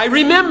says. I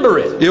remember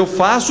it. Eu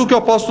faço o que o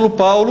apóstolo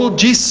Paulo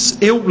diz,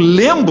 eu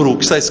lembro o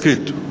que está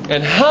escrito.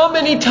 And how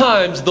many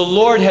times the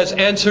Lord has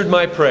answered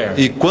my prayer.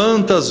 E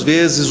quantas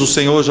vezes o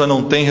Senhor já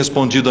não tem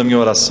respondido a minha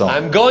oração.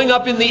 I'm going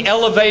up in the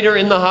elevator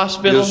in the Eu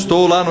hospital.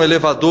 estou lá no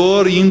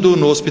elevador indo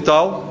no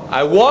hospital.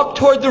 I walk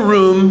toward the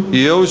room.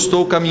 E eu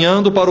estou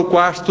caminhando para o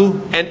quarto.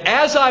 And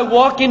as I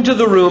walk into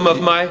the room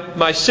of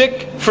my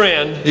sick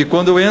friend, E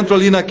quando eu entro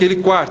ali naquele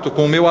quarto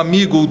com o meu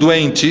amigo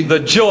doente, the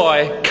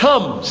joy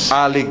comes.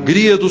 a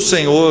alegria do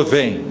Senhor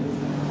vem.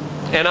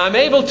 And I'm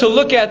able to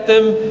look at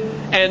them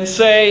and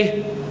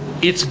say,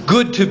 it's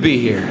good to be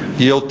here.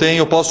 E eu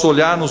posso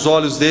olhar nos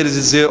olhos deles e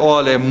dizer: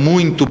 olha, é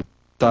muito bom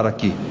estar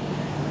aqui.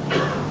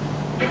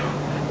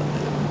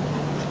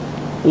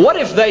 What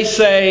if they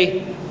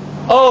say,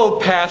 oh,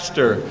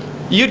 pastor,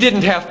 You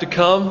didn't have to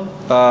come.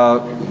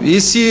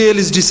 E se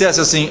eles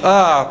dissessem assim: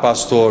 ah,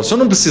 pastor, o senhor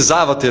não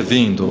precisava ter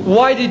vindo.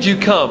 Why did you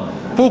come?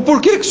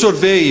 Por que o senhor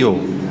veio?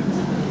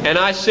 And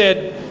I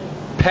said,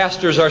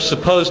 pastors are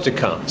supposed to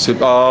come.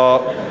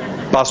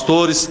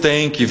 Pastores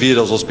têm que vir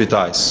aos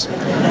hospitais.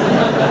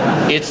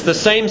 It's the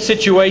same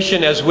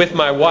situation as with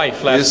my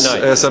wife last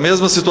night. Essa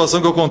mesma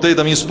situação que eu contei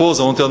da minha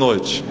esposa ontem à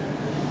noite.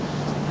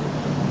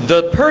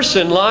 The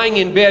person lying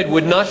in bed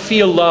would not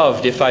feel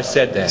loved if I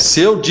said that.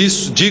 Se eu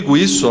digo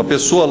isso, a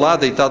pessoa lá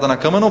deitada na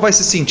cama não vai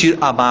se sentir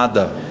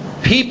amada.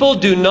 People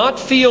do not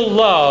feel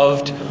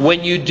loved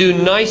when you do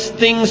nice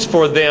things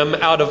for them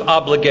out of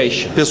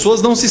obligation.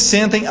 Pessoas não se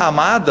sentem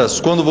amadas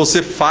quando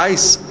você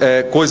faz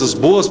coisas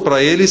boas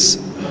para eles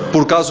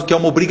por causa que é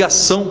uma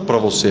obrigação para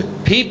você.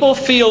 People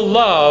feel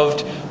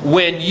loved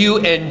when you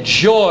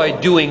enjoy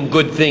doing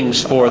good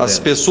things for them. As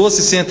pessoas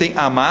se sentem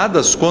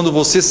amadas quando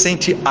você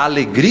sente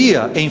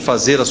alegria em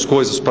fazer as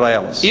coisas para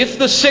elas. If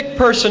the sick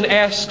person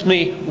asks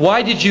me,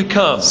 "Why did you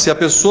come?" Se a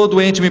pessoa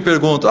doente me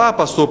pergunta: "Ah,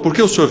 pastor, por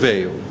que o senhor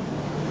veio?"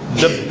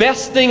 The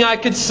best thing I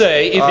could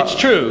say, if it's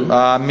true,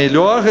 a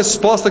melhor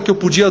resposta que eu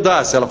podia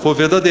dar, se ela for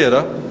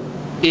verdadeira,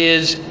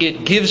 is it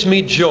gives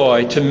me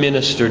joy to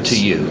minister to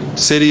you.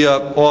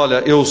 Seria: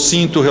 olha, eu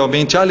sinto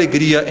realmente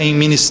alegria em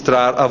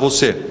ministrar a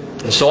você.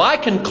 So I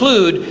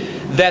conclude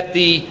that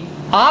the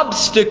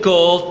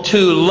obstacle to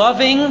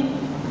loving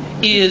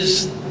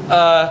is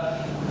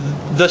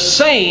the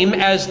same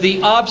as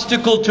the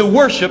obstacle to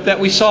worship that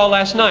we saw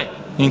last night.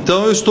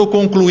 Então eu estou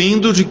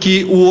concluindo de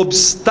que o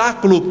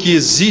obstáculo que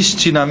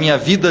existe na minha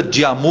vida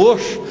de amor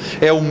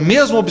é o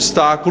mesmo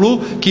obstáculo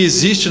que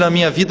existe na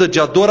minha vida de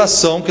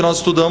adoração que nós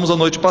estudamos a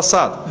noite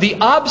passada. The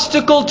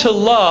obstacle to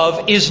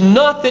love is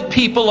not that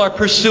people are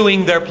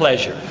pursuing their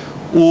pleasure.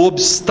 O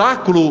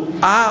obstáculo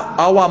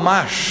ao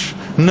amar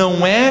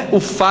não é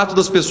o fato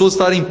das pessoas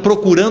estarem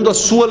procurando a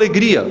sua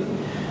alegria.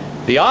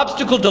 The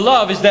obstacle to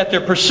love is that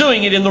they're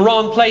pursuing it in the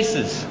wrong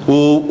places.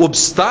 O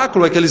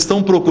obstáculo é que eles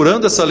estão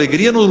procurando essa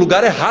alegria no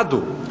lugar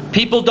errado.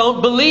 People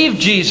don't believe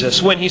Jesus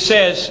when he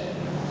says,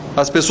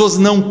 as pessoas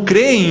não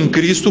creem em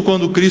Cristo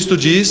quando Cristo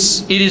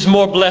diz it is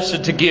more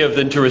blessed to give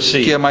than to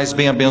receive. Que é mais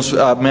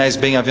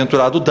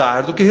bem-aventurado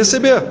dar do que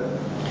receber.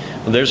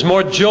 There's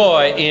more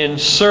joy in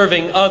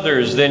serving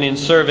others than in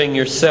serving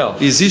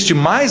yourself. Existe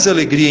mais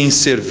alegria em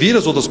servir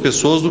as outras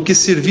pessoas do que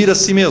servir a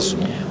si mesmo.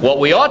 What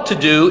we ought to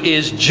do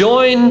is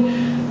join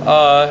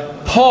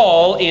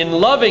Paul in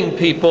loving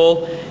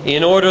people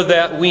in order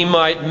that we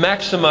might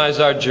maximize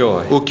our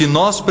joy. O que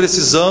nós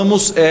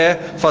precisamos é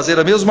fazer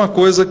a mesma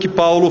coisa que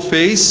Paulo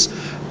fez,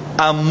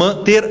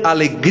 ter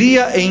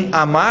alegria em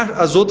amar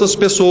as outras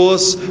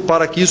pessoas,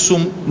 para que isso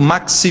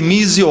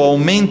maximize ou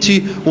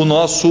aumente o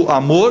nosso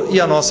amor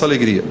e a nossa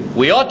alegria.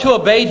 We ought to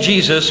obey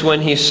Jesus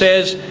when he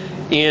says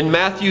in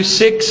Matthew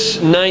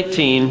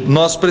 6:19.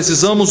 Nós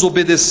precisamos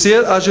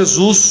obedecer a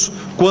Jesus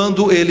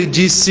quando ele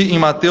disse em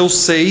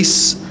Mateus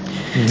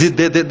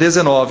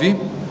 6:19.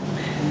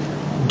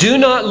 Do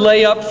not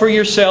lay up for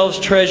yourselves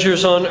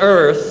treasures on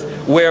earth,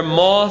 where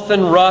moth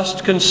and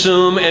rust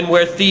consume and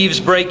where thieves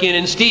break in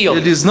and steal.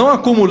 Ele diz: não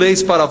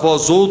acumuleis para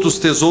vós outros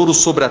tesouros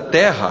sobre a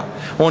terra,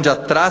 onde a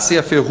traça e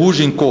a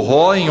ferrugem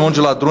corroem,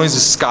 onde ladrões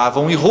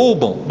escavam e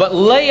roubam. But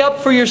lay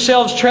up for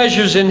yourselves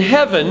treasures in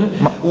heaven,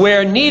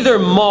 where neither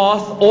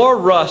moth or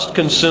rust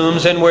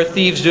consumes and where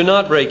thieves do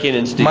not break in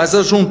and steal. Mas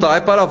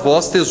ajuntai para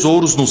vós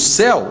tesouros no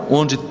céu,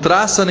 onde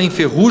traça nem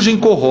ferrugem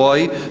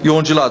corrói e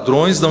onde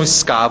ladrões não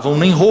escavam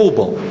nem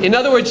roubam. In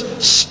other words,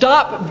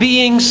 stop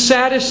being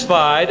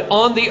satisfied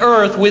on the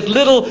earth with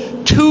little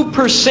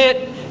 2%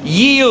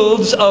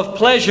 yields of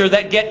pleasure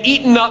that get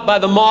eaten up by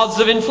the moths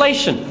of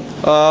inflation.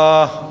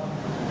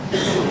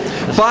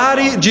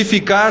 Pare de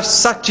ficar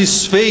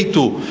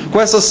satisfeito com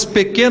essas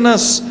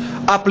pequenas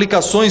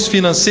aplicações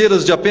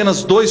financeiras de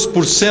apenas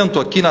 2%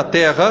 aqui na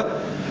terra,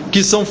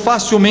 que são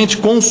facilmente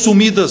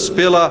consumidas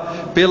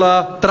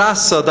pela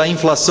traça da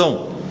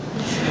inflação.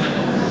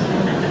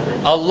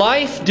 A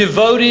life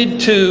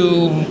devoted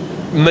to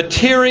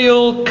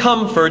material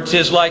comforts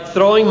is like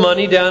throwing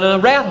money down a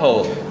rat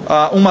hole.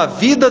 Uma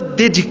vida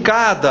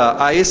dedicada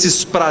a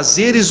esses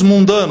prazeres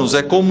mundanos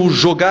é como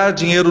jogar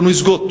dinheiro no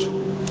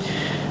esgoto.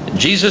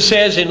 Jesus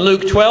says in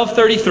Luke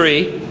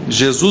 12:33.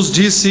 Jesus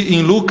disse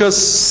em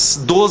Lucas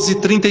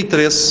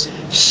 12:33.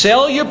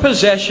 Sell your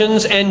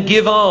possessions and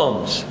give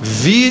alms.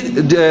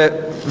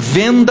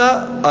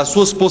 Venda as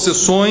suas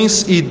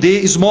possessões e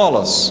dê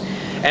esmolas.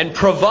 And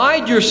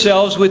provide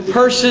yourselves with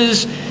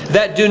purses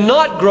that do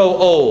not grow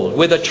old,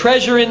 with a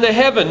treasure in the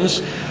heavens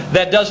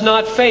that does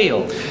not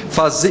fail.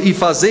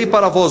 Fazei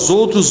para vós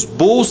outros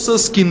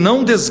bolsas que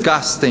não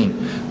desgastem,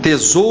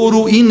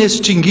 tesouro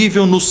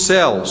inextinguível nos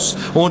céus,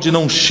 onde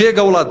não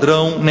chega o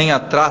ladrão nem a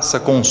traça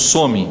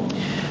consome.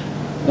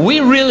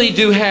 We really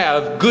do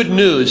have good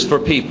news for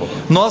people.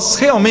 Nós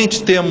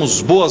realmente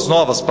temos boas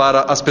novas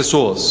para as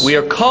pessoas. We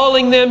are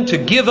calling them to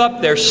give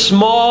up their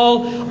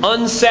small,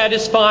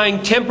 unsatisfying,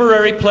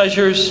 temporary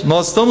pleasures.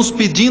 Nós estamos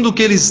pedindo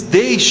que eles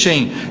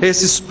deixem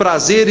esses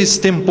prazeres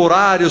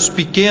temporários,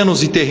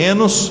 pequenos e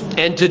terrenos,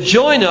 And to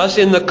join us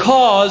in the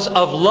cause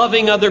of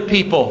loving other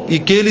people. e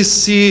que eles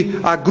se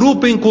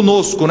agrupem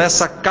conosco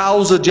nessa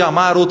causa de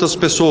amar outras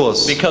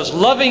pessoas. Because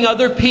loving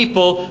other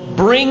people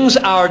brings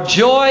our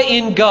joy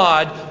in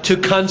God to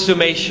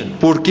consummation.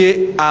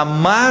 Porque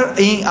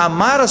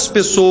amar as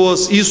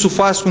pessoas, isso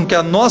faz com que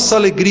a nossa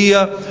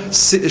alegria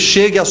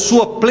chegue à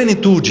sua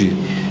plenitude.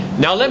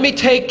 Now let me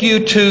take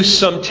you to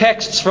some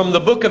texts from the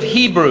book of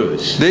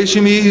Hebrews.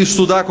 Deixe-me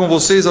estudar com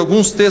vocês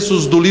alguns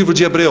textos do livro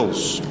de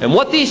Hebreus. And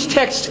what these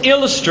texts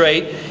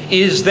illustrate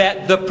is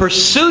that the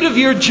pursuit of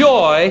your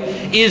joy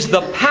is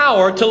the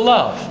power to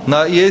love.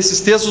 E esses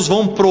textos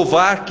vão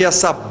provar que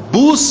essa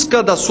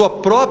busca da sua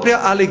própria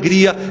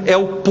alegria é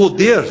o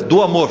poder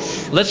do amor.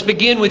 Let's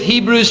begin with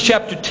Hebrews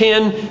chapter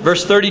 10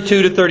 verse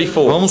 32 to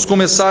 34. Vamos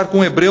começar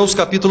com Hebreus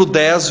capítulo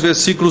 10,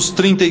 versículos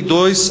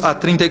 32 a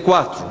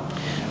 34.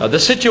 The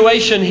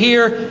situation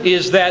here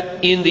is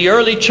that in the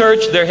early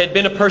church there had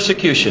been a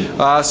persecution.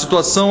 A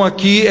situação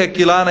aqui é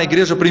que lá na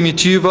igreja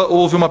primitiva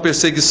houve uma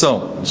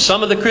perseguição.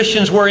 Some of the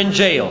Christians were in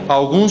jail.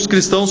 Alguns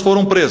cristãos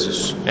foram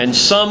presos. And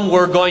some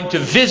were going to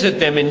visit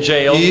them in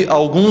jail. E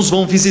alguns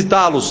vão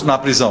visitá-los na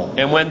prisão.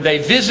 And when they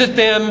visit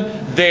them,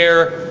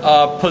 their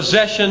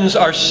possessions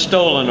are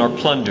stolen or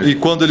plundered. E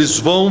quando eles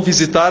vão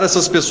visitar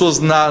essas pessoas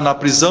na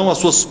prisão, as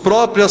suas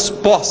próprias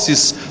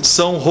posses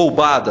são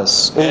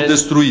roubadas ou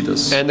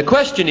destruídas. And the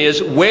question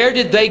is, where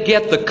did they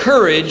get the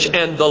courage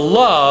and the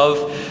love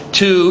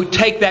to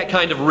take that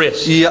kind of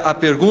risk? E a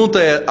pergunta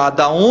é,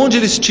 da onde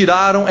eles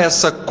tiraram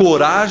essa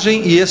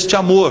coragem e este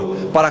amor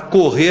para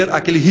correr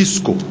aquele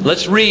risco?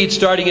 Let's read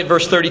starting at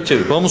verse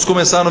 32. Vamos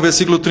começar no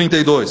versículo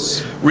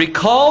 32.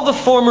 Recall the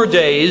former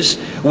days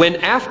when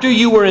after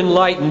you were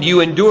enlightened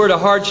you endured a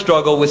hard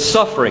struggle with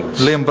sufferings.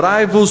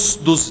 Lembrai-vos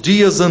dos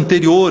dias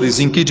anteriores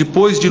em que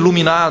depois de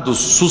iluminados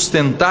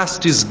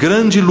sustentastes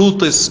grande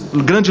luta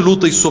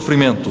e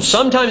sofrimentos.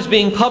 Sometimes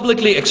being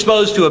publicly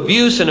exposed to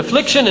abuse and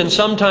affliction, and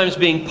sometimes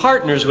being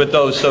partners with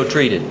those so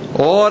treated.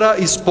 Ora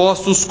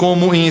expostos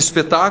como em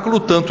espetáculo,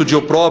 tanto de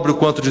opróbrio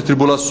quanto de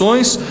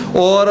tribulações,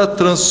 ora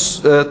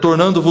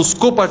tornando-vos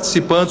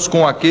coparticipantes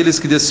com aqueles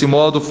que desse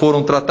modo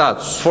foram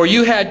tratados. For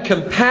you had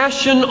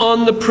compassion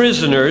on the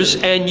prisoners,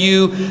 and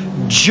you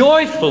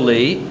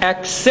joyfully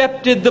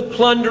accepted the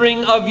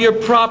plundering of your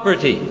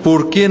property.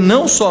 Porque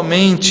não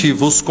somente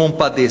vos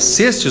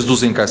compadecestes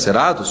dos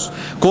encarcerados,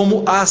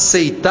 como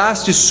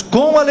aceitastes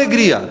com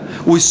alegria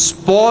o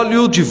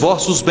espólio de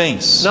vossos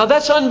bens. Now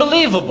that's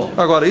unbelievable.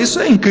 Agora, isso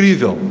é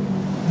incrível.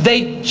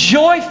 They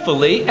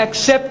joyfully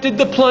accepted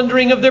the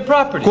plundering of their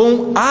property.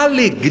 Com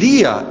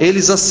alegria,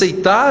 eles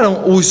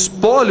aceitaram o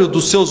espólio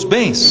dos seus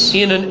bens.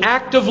 In an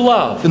act of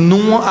love.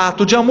 Num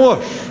ato de amor.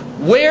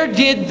 Where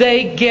did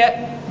they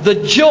get the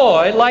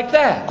joy like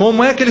that?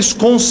 Como é que eles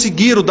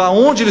conseguiram, da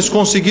onde eles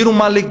conseguiram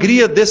uma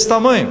alegria desse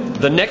tamanho?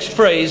 The next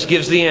phrase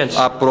gives the answer.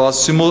 A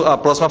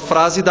próxima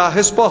frase dá a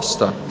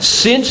resposta.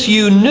 Since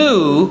you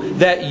knew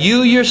that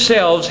you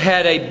yourselves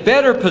had a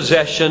better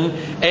possession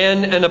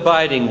and an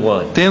abiding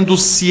one. Tendo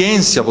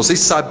ciência, vocês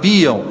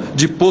sabiam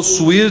de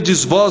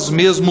possuirdes vós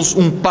mesmos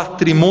um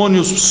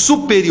patrimônio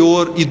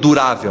superior e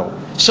durável.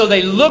 So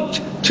they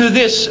looked to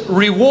this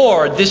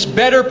reward, this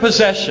better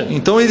possession.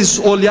 Então eles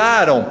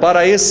olharam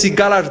para esse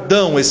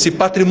galardão, esse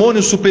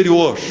patrimônio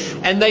superior.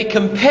 And they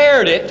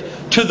compared it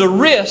to the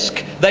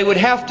risk they would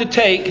have to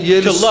take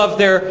to love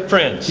their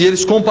friends. E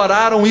eles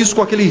compararam isso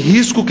com aquele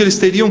risco que eles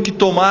teriam que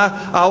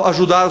tomar ao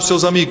ajudar os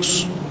seus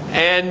amigos.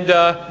 And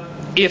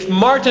if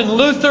Martin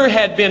Luther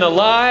had been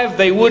alive,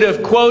 they would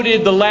have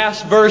quoted the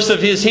last verse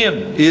of his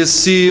hymn. E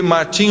se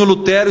Martinho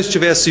Lutero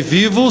estivesse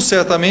vivo,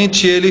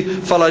 certamente ele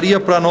falaria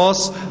para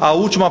nós a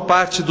última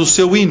parte do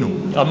seu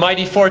hino. A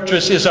mighty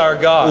fortress is our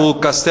God. O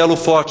castelo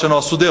forte é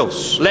nosso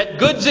Deus. Let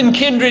goods and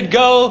kindred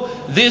go,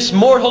 this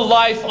mortal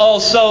life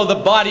also, the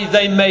body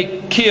they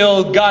may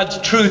kill, God's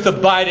truth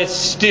abideth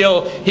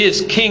still,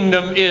 His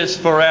kingdom is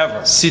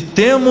forever. Se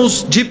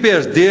temos de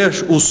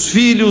perder os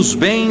filhos,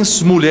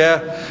 bens,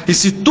 mulher, e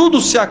se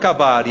tudo se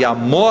acabar e a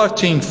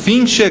morte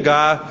enfim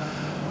chegar,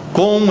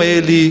 com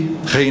ele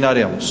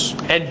reinaremos.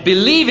 And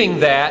believing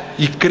that,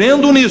 E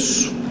crendo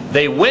nisso,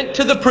 they went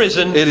to the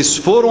prison, eles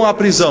foram à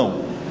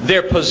prisão.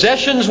 their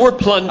possessions were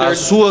plundered, As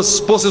suas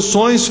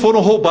possessões foram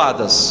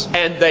roubadas.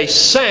 and they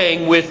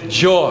sang with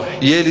joy.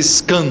 E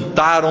eles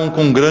cantaram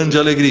com grande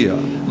alegria.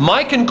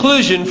 My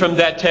conclusion from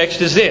that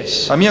text is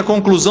this: A minha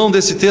conclusão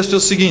desse texto é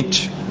o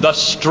seguinte: the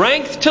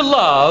strength to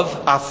love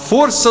a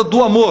força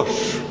do amor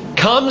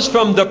comes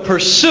from the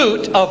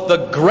pursuit of the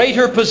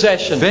greater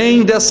possession.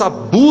 vem dessa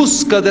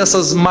busca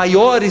dessas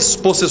maiores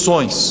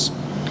possessões.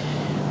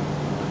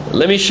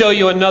 Let me show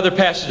you another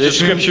passage of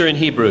scripture in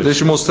Hebrews.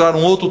 Deixa eu mostrar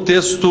um outro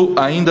texto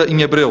ainda em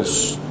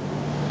Hebreus.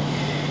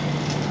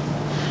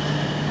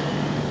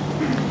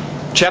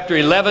 Chapter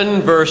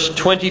 11, verse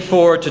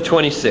 24 to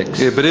 26.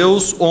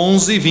 Hebreus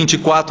 11,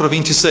 24 a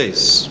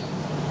 26.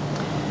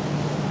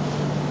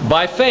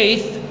 By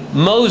faith,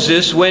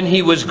 Moses, when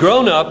he was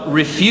grown up,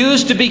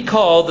 refused to be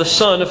called the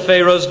son of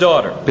Pharaoh's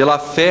daughter. Pela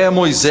fé,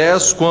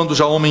 Moisés, quando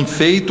já homem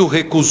feito,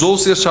 recusou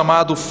ser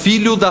chamado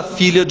filho da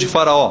filha de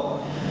Faraó,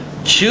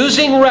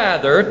 Choosing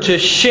rather to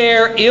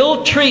share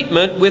ill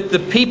treatment with the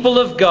people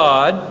of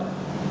God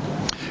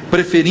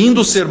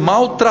preferindo ser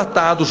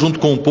maltratado junto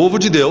com o povo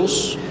de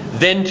Deus,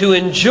 than to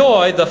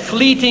enjoy the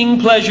fleeting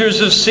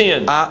pleasures of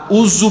sin. a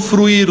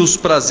usufruir os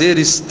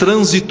prazeres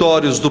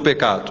transitórios do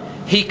pecado.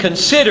 He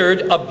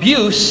considered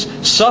abuse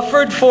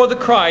suffered for the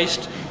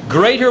Christ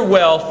greater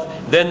wealth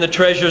than the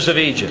treasures of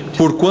Egypt.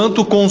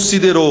 Porquanto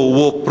considerou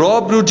o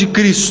opróbrio de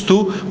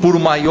Cristo por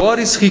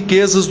maiores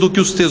riquezas do que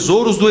os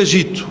tesouros do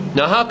Egito.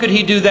 Now, how could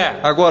he do that?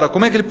 Agora,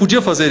 como é que ele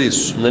podia fazer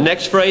isso? The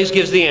next phrase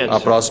gives the A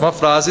answer. próxima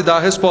frase dá a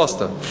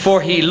resposta.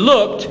 For he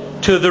looked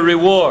to the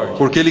reward.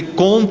 Porque ele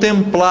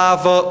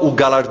contemplava o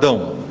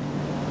galardão.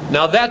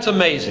 Now, that's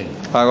amazing.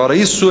 Agora,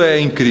 isso é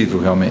incrível,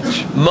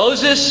 realmente.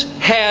 Moses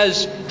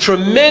has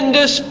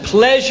tremendous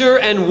pleasure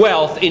and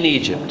wealth in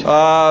Egypt.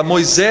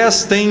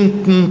 Moisés tem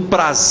um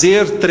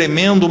prazer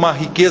tremendo, uma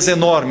riqueza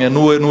enorme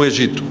no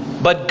Egito.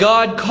 But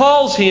God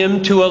calls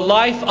him to a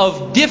life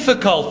of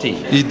difficulty.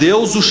 E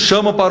Deus o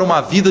chama para uma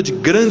vida de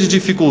grande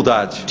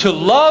dificuldade. To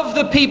love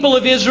the people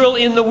of Israel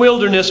in the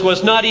wilderness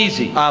was not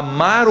easy.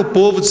 Amar o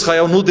povo de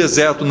Israel no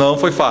deserto não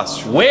foi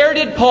fácil. Where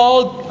did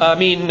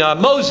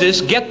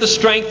Moses get the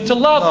strength to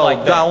love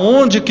like Da that?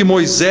 onde que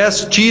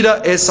Moisés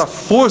tira essa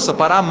força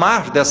para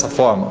amar dessa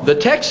forma? The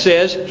text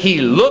says he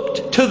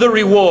looked to the O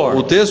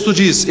reward. texto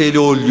diz, ele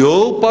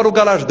olhou para o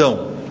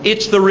galardão.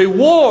 It's the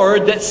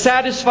reward that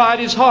satisfied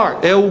his heart.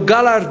 É o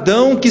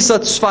galardão que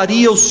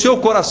satisfaria o seu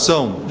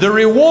coração. The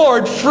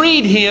reward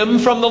freed him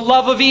from the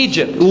love of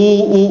Egypt.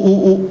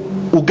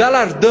 O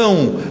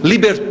galardão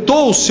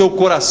libertou o seu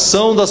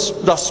coração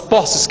das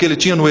posses que ele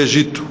tinha no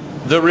Egito.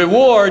 The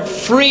reward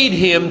freed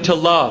him to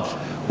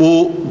love.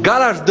 O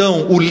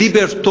galardão o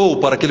libertou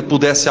para que ele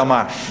pudesse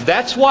amar.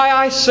 That's why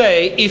I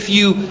say, if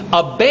you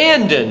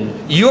abandon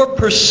your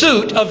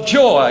pursuit of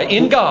joy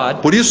in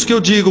God, Por isso que eu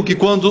digo que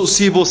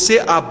se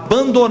você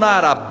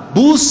abandonar a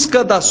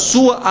busca da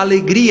sua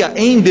alegria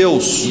em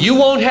Deus, you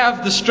won't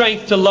have the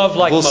strength to love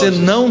like você Moses.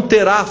 não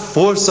terá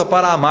força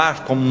para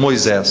amar como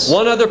Moisés.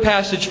 One other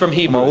passage from Uma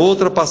Hebrews,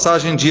 outra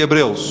passagem de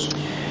Hebreus.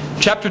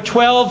 chapter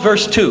 12,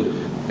 verse 2.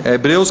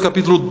 Hebreus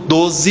capítulo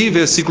 12,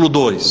 versículo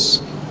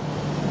 2.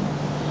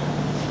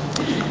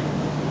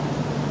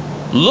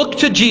 Look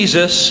to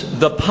Jesus,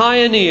 the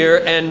pioneer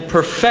and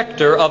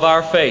perfecter of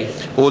our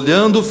faith,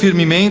 Olhando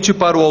firmemente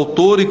para o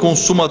autor e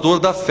consumador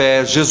da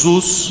fé,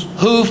 Jesus,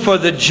 who for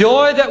the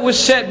joy that was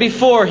set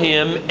before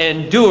him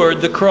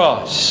endured the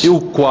cross. o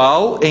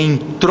qual, em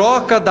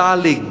troca da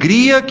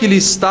alegria que lhe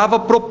estava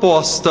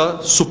proposta,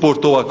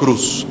 suportou a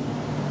cruz.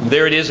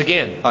 There it is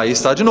again. Aí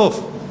está de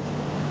novo.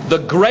 The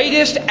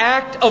greatest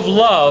act of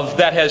love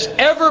that has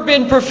ever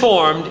been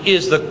performed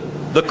is the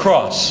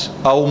cross.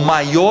 O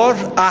maior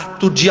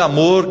ato de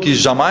amor que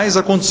jamais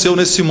aconteceu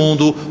nesse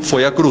mundo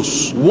foi a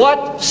cruz.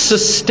 What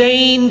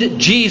sustained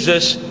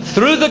Jesus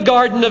through the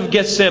Garden of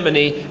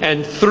Gethsemane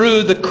and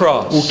through the O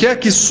cross? que é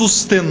que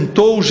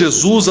sustentou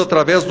Jesus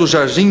através do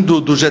jardim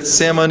do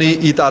Getsemane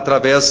e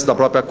através da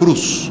própria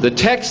cruz? The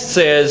text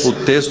says, O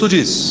texto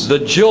diz: the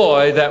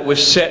joy that was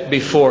set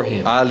before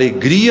him. a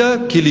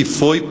alegria que lhe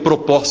foi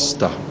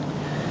proposta.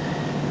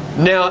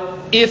 Now,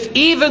 if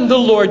even the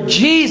Lord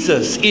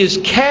Jesus is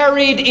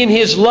carried in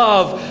his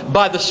love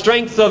by the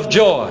strength of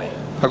joy,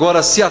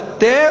 Agora, se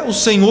até o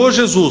Senhor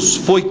Jesus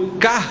foi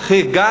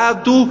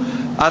carregado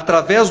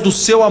através do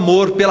seu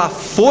amor pela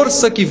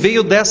força que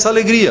veio dessa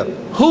alegria,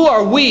 who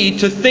are we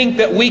to think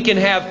that we can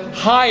have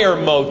higher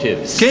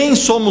motives? quem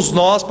somos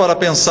nós para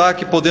pensar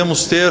que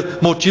podemos ter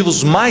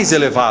motivos mais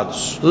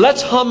elevados?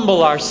 Let's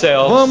humble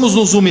ourselves Vamos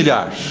nos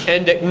humilhar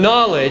and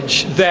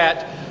acknowledge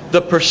that the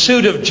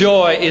pursuit of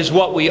joy is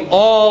what we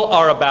all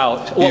are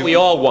about, what we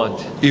all want.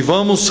 e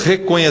vamos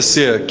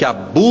reconhecer que a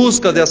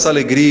busca dessa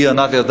alegria,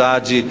 na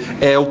verdade,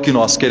 é o que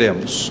nós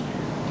queremos.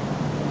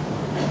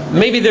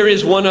 Maybe there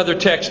is one other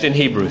text in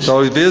Hebrews.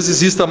 Talvez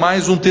exista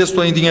mais um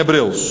texto ainda em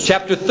Hebreus.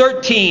 Chapter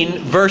 13,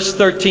 verse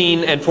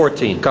 13 and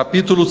 14.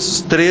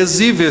 Capítulos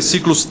 13,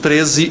 versículos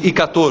 13 e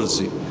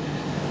 14.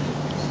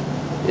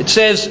 It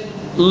says,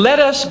 let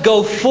us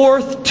go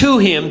forth to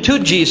him, to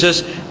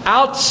Jesus,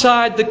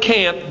 outside the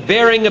camp,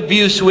 bearing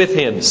abuse with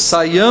him.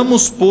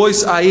 Saiamos,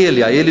 pois, a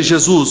ele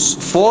Jesus,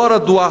 fora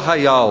do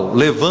arraial,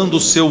 levando o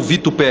seu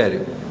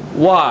vitupério.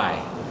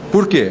 Why?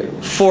 Por quê?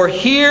 For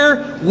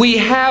here we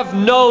have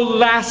no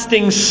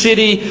lasting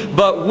city,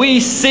 but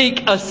we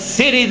seek a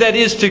city that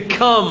is to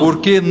come.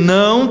 Porque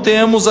não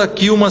temos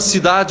aqui uma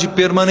cidade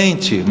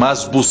permanente,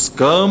 mas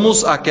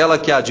buscamos aquela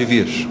que há de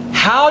vir.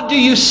 How do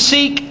you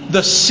seek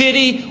the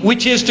city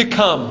which is to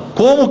come?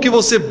 Como que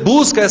você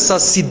busca essa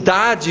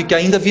cidade que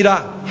ainda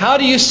virá? How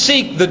do you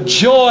seek the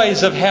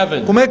joys of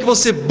heaven? Como é que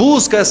você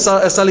busca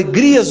as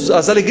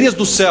alegrias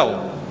do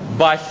céu?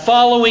 by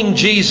following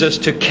Jesus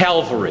to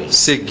Calvary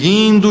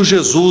seguindo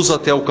Jesus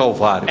até o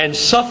Calvário and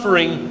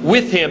suffering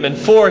with him and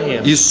for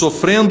him. e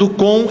sofrendo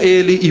com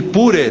ele e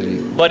por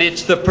ele. But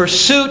it's the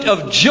pursuit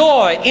of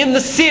joy in the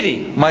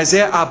city Mas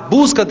é a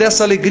busca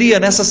dessa alegria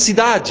nessa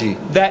cidade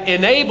that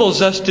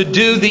enables us to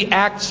do the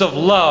acts of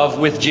love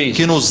with que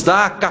Jesus. nos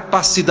dá a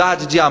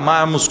capacidade de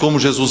amarmos como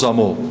Jesus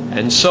amou.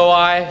 And so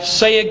I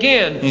say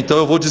again, Então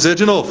eu vou dizer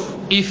de novo,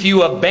 if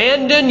you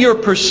abandon your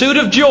pursuit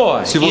of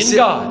joy in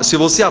God, se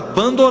você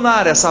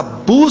abandonar essa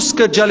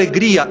busca de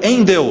alegria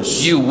em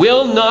Deus, you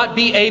will not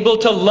be able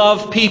to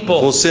love people,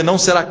 você não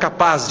será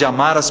capaz de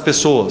amar as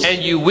pessoas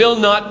and you will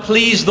not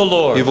please the e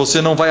Lord.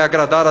 você não vai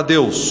agradar a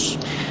Deus.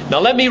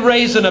 Now let me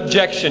raise an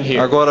objection here.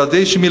 Agora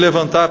deixe-me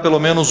levantar pelo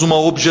menos uma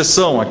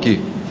objeção aqui.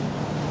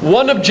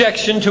 One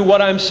objection to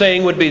what I'm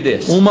saying would be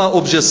this. Uma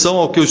objeção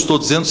ao que eu estou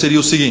dizendo seria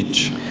o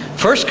seguinte: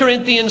 1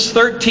 Corinthians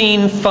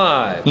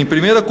 13:5 em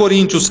 1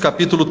 Coríntios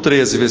capítulo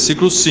 13,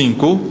 versículo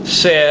 5,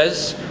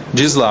 says,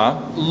 diz lá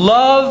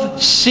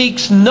love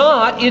seeks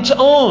not its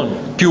own.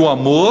 que o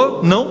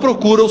amor não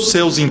procura os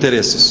seus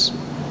interesses.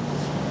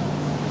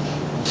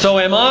 So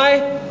am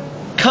I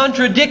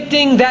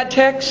contradicting that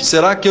text?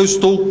 Será que eu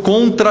estou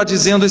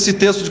contradizendo esse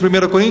texto de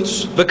 1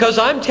 Coríntios? Because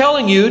I'm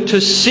telling you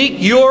to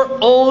seek your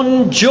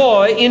own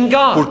joy in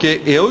God.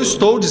 Porque eu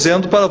estou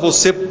dizendo para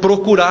você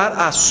procurar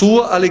a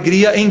sua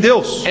alegria em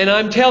Deus. And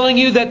I'm telling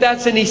you that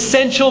that's an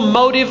essential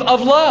motive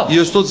of love. E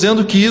eu estou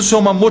dizendo que isso é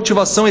uma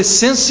motivação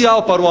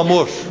essencial para o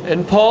amor.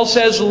 And Paul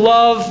says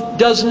love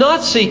does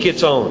not seek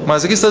its own.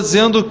 Mas aqui está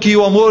dizendo que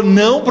o amor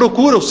não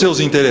procura os seus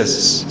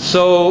interesses.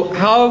 So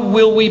how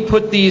will we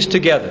put these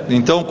together?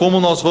 Então, como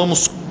nós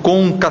vamos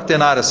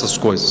concatenar essas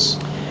coisas?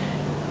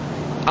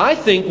 I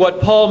think what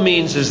Paul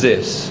means is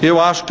this.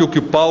 Eu acho que o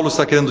que Paulo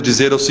está querendo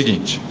dizer é o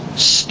seguinte: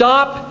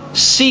 Stop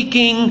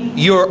seeking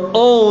your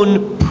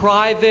own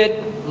private,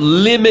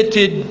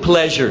 limited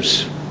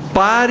pleasures.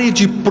 pare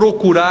de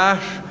procurar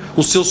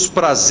os seus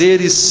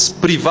prazeres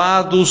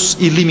privados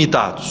e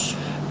limitados.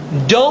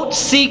 Don't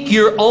seek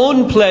your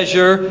own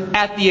pleasure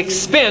at the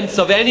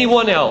expense of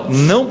anyone else.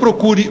 Não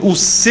procure o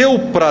seu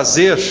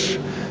prazer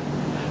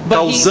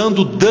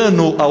causando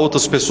dano a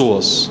outras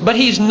pessoas. But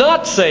he's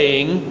not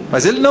saying,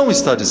 Mas ele não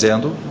está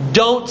dizendo,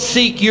 don't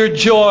seek your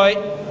joy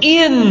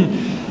in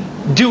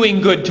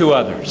doing good to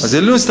others. mas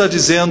ele não está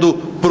dizendo,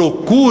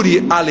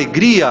 procure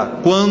alegria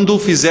quando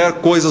fizer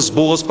coisas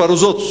boas para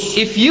os outros.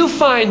 If you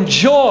find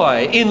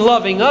joy in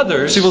loving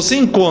others, Se você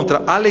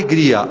encontra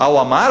alegria ao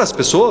amar as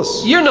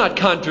pessoas, you're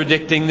not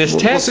contradicting this você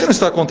text. não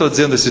está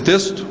contradizendo esse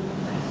texto?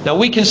 Now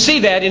we can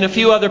see that in a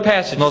few other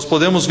passages. Nós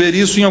podemos ver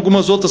isso em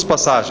algumas outras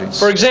passagens.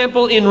 For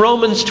example, in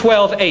Romans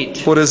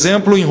 12:8, Por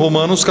exemplo, em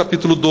Romanos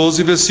capítulo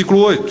 12,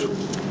 versículo 8.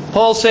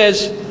 Paul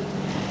says,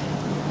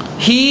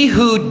 "He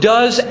who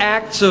does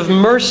acts of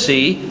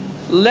mercy,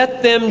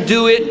 let them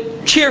do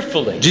it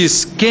cheerfully."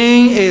 Diz,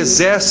 quem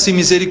exerce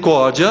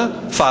misericórdia,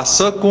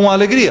 faça com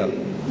alegria.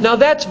 Now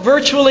that's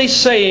virtually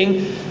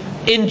saying,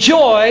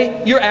 enjoy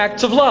your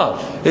acts of love.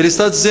 Ele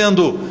está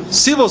dizendo,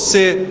 se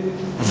você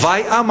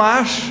vai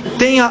amar,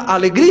 tenha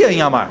alegria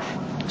em amar.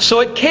 So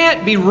it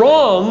can't be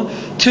wrong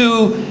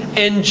to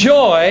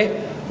enjoy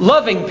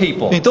loving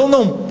people. Então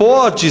não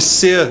pode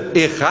ser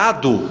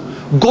errado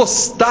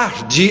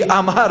gostar de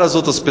amar as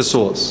outras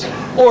pessoas.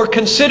 Or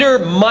consider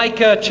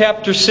Micah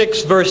chapter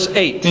 6 verse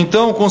 8.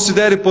 Então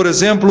considere, por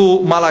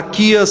exemplo,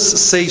 Malaquias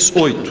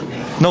 6:8.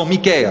 Não,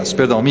 Miqueias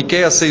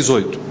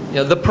 6:8.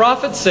 The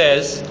prophet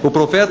says, O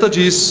profeta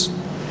diz: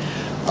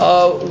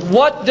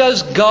 what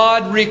does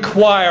God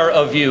require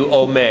of you,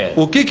 O man?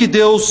 o que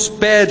Deus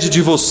pede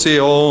de você,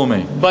 ó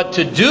homem? But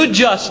to do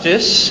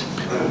justice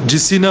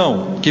Disse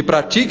não, que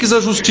pratiques a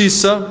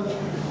justiça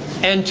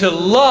and to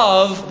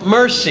love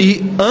mercy.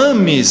 e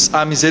ames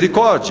a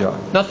misericórdia.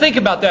 Now think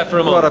about that for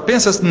a Agora moment.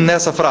 pensa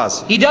nessa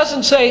frase. He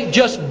doesn't say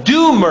just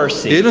do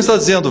mercy. Ele não está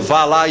dizendo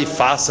vá lá e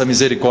faça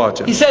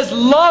misericórdia. He says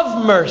love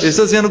Ele mercy.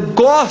 está dizendo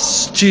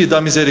goste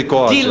da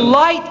misericórdia.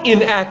 Delight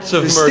in acts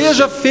of mercy.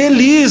 Esteja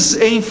feliz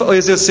em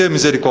exercer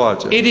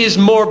misericórdia. It is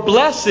more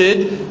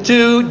blessed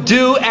to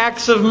do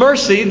acts of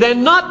mercy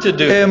than not to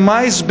do. É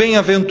mais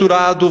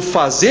bem-aventurado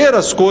fazer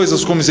as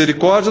coisas com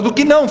misericórdia do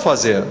que não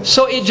fazer.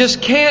 So it just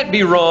can't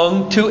be wrong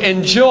to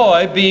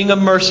enjoy being a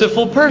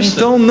merciful person.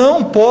 Então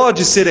não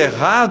pode ser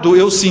errado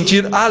eu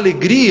sentir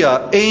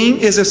alegria em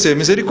exercer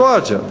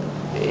misericórdia.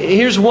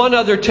 Here's one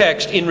other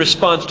text in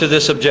response to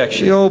this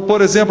objection.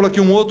 Por exemplo, aqui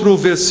um outro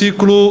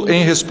versículo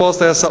em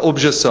resposta a essa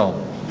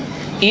objeção.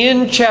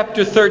 In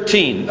chapter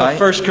 13 of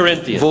 1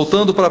 Corinthians,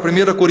 Voltando para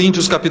 1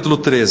 Coríntios capítulo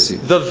 13.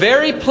 the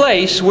very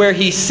place where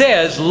he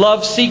says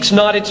love seeks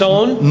not its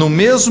own, No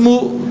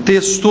mesmo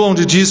texto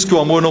onde diz que o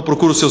amor não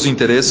procura os seus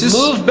interesses,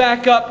 move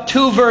back up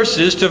 2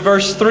 verses to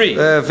verse 3.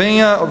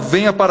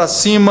 venha para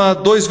cima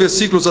 2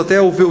 versículos até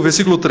o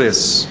versículo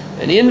 3.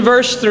 And in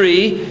verse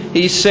 3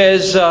 he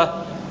says,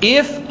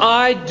 if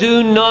I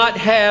do not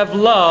have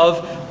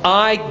love,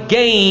 I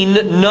gain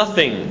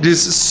nothing. Diz,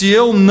 se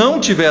eu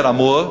não tiver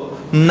amor,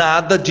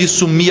 nada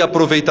disso me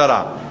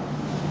aproveitará.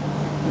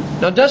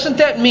 Now, doesn't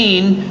that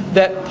mean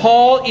that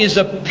Paul is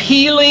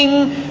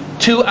appealing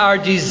to our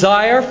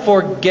desire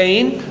for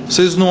gain?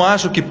 Vocês não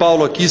acham que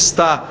Paulo aqui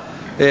está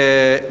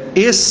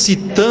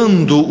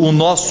excitando o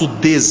nosso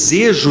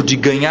desejo de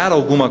ganhar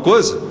alguma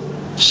coisa?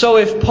 So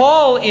if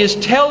Paul is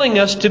telling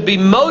us to be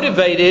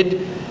motivated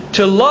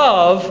to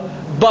love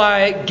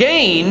by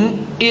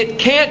gain, it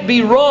can't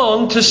be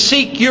wrong to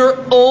seek your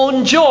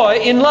own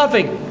joy in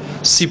loving.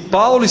 Se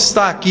Paulo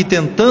está aqui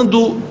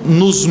tentando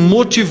nos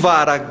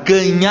motivar a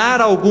ganhar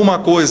alguma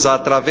coisa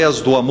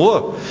através do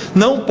amor,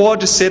 não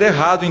pode ser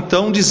errado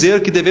então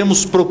dizer que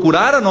devemos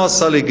procurar a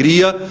nossa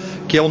alegria,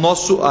 que é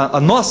a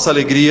nossa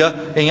alegria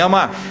em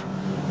amar.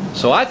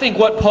 So I think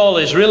what Paul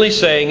is really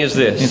saying is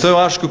this. Então eu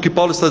acho que o que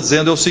Paulo está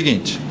dizendo é o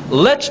seguinte: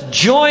 Let's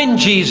join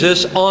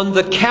Jesus on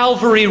the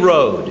Calvary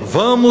road.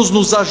 Vamos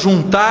nos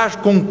ajuntar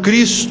com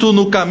Cristo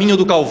no caminho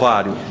do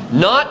Calvário.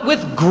 Not with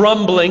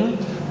grumbling,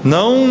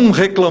 não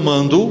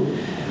reclamando,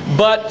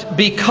 but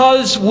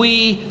because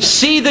we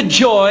see the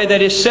joy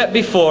that is set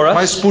before us,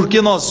 mas porque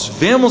nós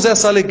vemos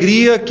essa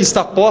alegria que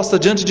está posta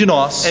diante de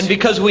nós, and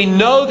because we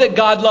know that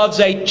God loves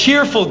a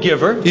cheerful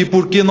giver, e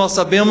porque nós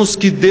sabemos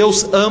que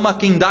Deus ama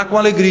quem dá com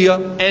alegria,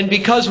 and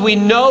because we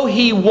know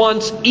He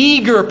wants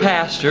eager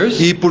pastors,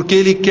 e porque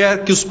Ele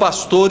quer que os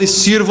pastores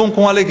sirvam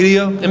com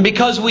alegria, and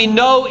because we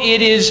know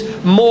it is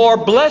more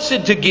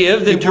blessed to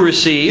give than to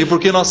receive, e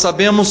porque nós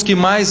sabemos que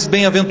mais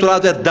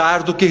bem-aventurado é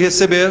dar do que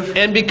receber,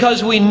 and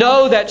because we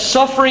know that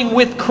suffering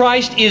with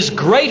Christ is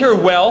greater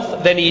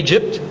wealth than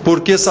Egypt,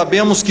 porque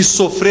sabemos que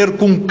sofrer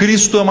com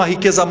Cristo é uma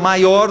riqueza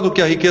maior do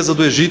que a riqueza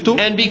do Egito,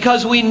 and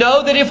because we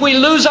know that if we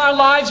lose our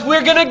lives,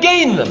 we're going to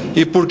gain them.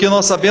 E porque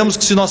nós sabemos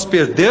que se nós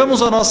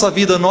perdermos a nossa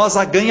vida, nós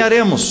a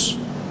ganharemos.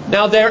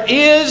 Now there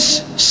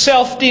is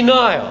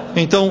self-denial.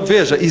 Então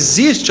veja,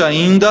 existe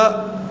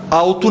ainda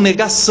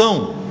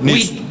autonegação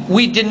nisso.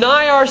 We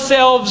deny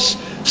ourselves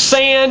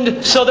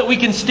sand so that we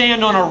can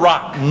stand on a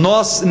rock.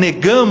 Nós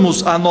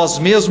negamos a nós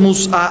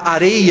mesmos a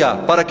areia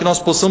para que nós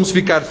possamos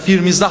ficar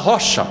firmes na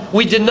rocha.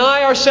 We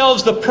deny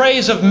ourselves the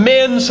praise of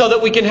men so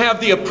that we can have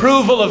the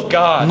approval of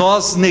God.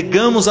 Nós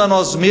negamos a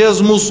nós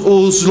mesmos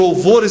os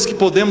louvores que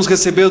podemos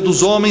receber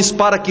dos homens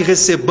para que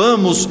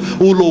recebamos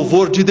o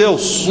louvor de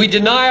Deus. We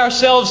deny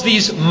ourselves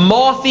these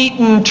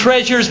moth-eaten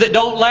treasures that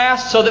don't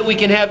last so that we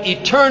can have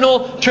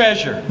eternal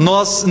treasure.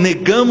 Nós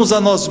negamos a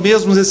nós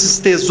mesmos esses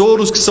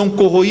tesouros que são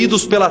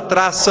corroídos pela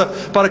traça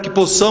para que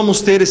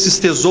possamos ter esses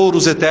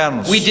tesouros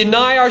eternos. We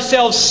deny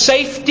ourselves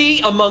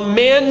safety among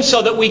men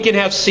so that we can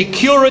have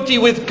security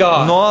with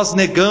God. Nós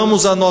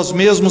negamos a nós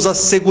mesmos a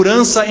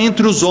segurança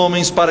entre os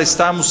homens para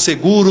estarmos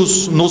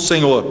seguros no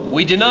Senhor.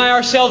 We deny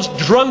ourselves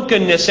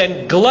drunkenness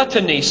and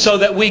gluttony so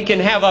that we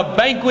can have a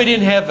banquet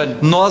in heaven.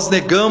 Nós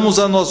negamos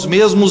a nós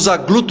mesmos a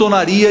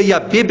glutonaria e a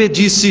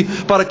bebedice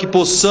para que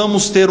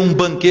possamos ter um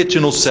banquete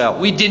no céu.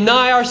 We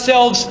deny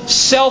ourselves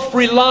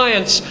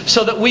self-reliance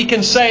so that we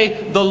can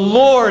say, "The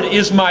Lord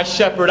is my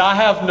shepherd, I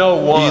have no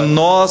E want."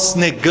 nós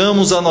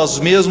negamos a nós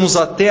mesmos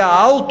até a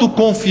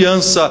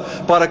autoconfiança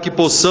para que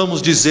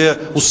possamos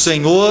dizer: o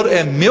Senhor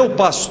é meu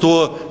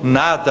pastor,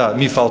 nada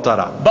me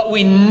faltará. But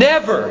we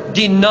never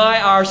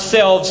deny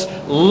ourselves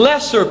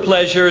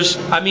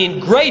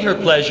greater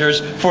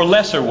pleasures for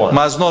lesser ones.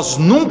 Mas nós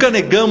nunca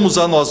negamos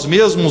a nós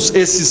mesmos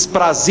esses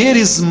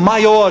prazeres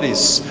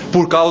maiores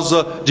por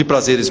causa de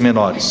prazeres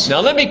menores.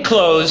 Now let me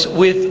close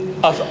with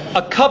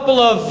a couple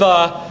of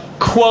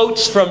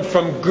quotes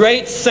from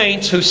great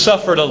saints who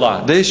suffered a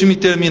lot. Deixe-me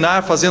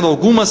terminar fazendo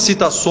algumas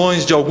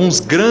citações de alguns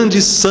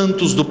grandes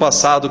santos do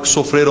passado que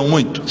sofreram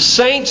muito.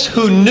 Saints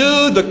who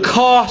knew the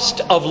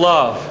cost of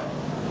love.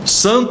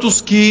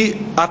 Santos que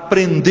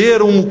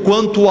aprenderam o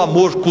quanto o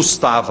amor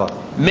custava.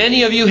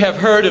 Many of you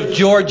have heard of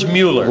George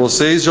Mueller,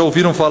 Vocês já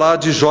ouviram falar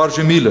de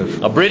George Miller,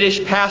 a British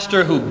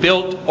pastor who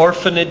built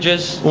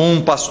orphanages.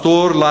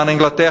 pastor lá na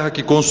Inglaterra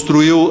que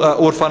construiu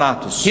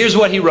orfanatos. Here's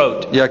what he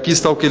wrote. E aqui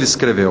está o que ele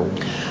escreveu: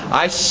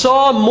 I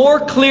saw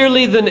more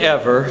clearly than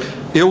ever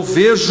Eu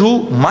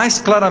vejo mais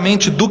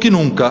claramente do que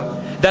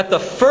nunca that the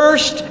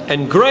first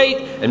and great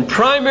and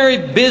primary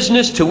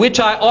business to which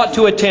I ought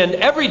to attend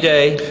every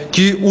day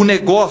que o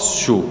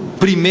negócio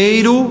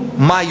primeiro,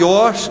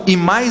 maior e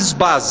mais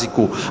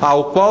básico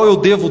ao qual eu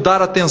devo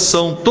dar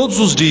atenção todos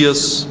os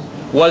dias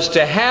was to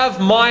have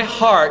my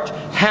heart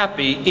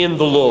happy in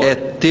the Lord. é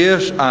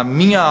ter a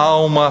minha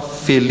alma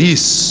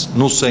feliz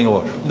no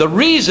Senhor. The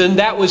reason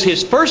that was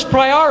his first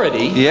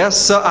priority E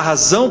essa a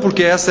razão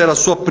porque essa era a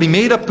sua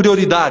primeira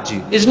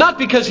prioridade. is not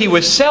because he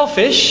was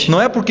selfish,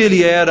 Não é porque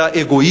ele era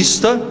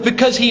egoísta,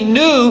 because he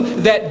knew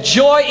that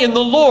joy in the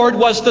Lord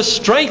was the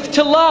strength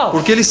to love.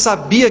 porque ele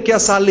sabia que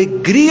essa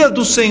alegria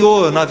do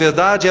Senhor, na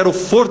verdade, era o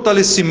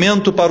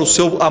fortalecimento para o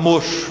seu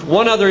amor.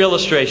 One other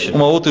illustration.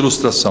 Uma outra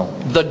ilustração.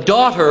 The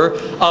daughter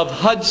of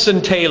Hudson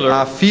Taylor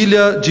A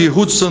filha de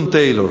Hudson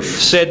Taylor,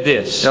 said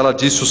this: ela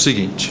disse o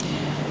seguinte: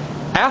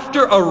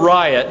 After a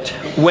riot,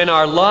 when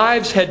our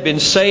lives had been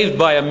saved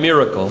by a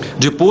miracle,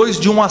 Depois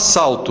de um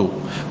assalto,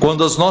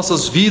 quando as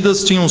nossas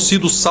vidas tinham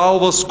sido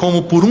salvas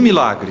como por um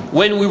milagre,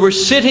 when we were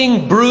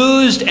sitting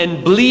bruised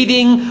and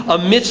bleeding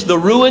amidst the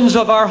ruins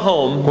of our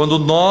home, quando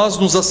nós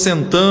nos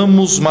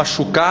assentamos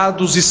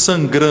machucados e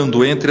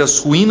sangrando entre as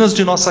ruínas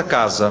de nossa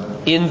casa,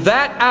 in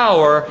that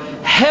hour,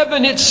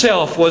 heaven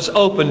itself was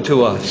open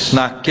to us.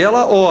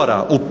 naquela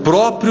hora o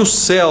próprio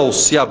céu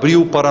se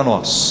abriu para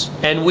nós.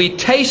 And we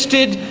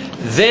tasted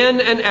then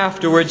and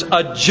afterwards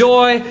a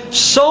joy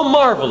so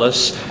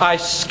marvelous, I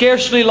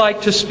scarcely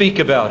like to speak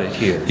about it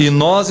here. E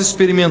nós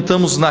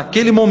experimentamos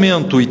naquele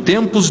momento e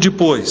tempos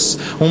depois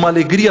uma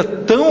alegria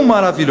tão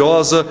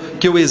maravilhosa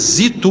que eu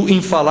hesito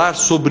em falar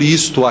sobre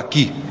isto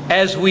aqui.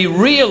 As we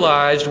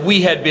realized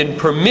we had been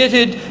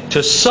permitted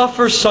to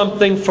suffer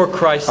something for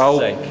Christ's Ao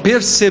sake.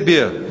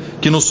 perceber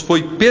que nos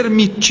foi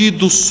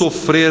permitido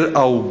sofrer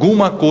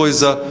alguma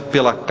coisa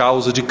pela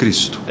causa de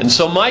Cristo. And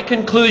so my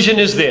conclusion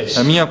is this: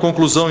 A minha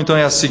conclusão então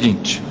é a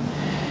seguinte: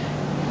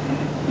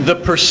 the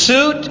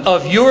pursuit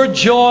of your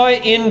joy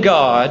in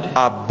God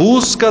a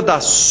busca da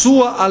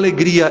sua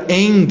alegria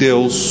em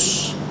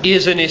Deus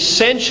is an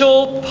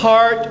essential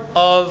part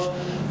of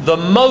the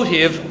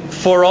motive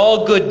for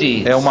all good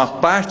deeds. é uma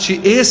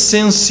parte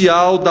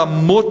essencial da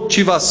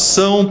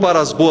motivação para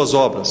as boas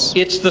obras.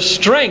 It's the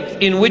strength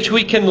in which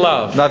we can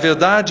love. Na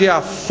verdade, é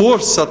a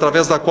força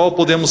através da qual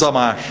podemos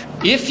amar.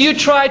 If you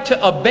try to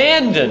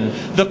abandon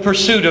the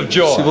pursuit of Se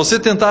joy você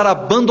tentar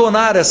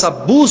abandonar essa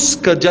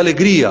busca de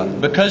alegria,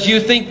 because you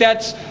think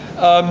that's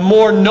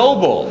more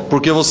noble,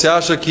 porque você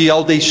acha que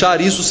ao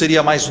deixar isso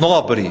seria mais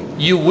nobre,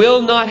 you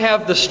will not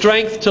have the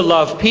strength to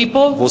love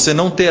people, você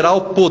não terá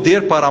o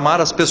poder para amar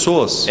as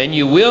pessoas, and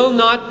you will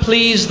not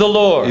please the e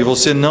Lord,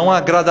 você não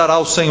agradará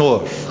ao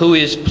Senhor, who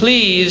is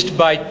pleased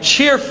by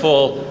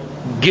cheerful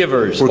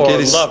givers or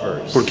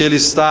lovers.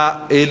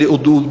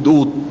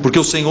 Porque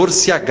o Senhor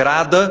se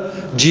agrada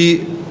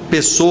de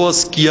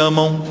pessoas que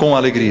amam com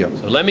alegria.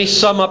 So let me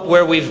sum up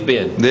where we've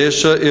been.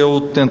 Deixa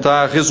eu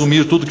tentar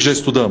resumir tudo que já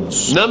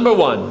estudamos. Number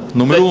one,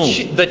 Número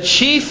the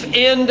chief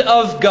end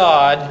of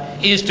God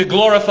is to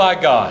glorify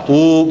God.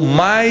 O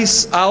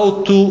mais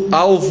alto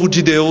alvo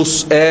de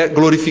Deus é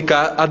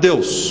glorificar a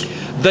Deus.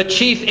 The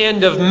chief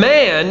end of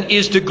man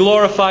is to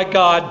glorify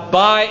God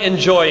by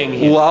enjoying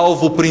Him. O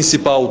alvo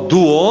principal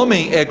do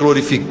homem é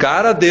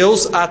glorificar a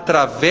Deus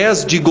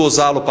através de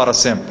gozá-lo para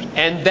sempre.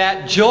 And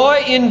that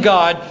joy in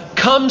God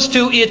comes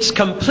to its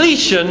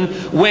completion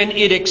when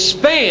it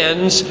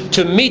expands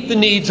to meet the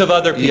needs of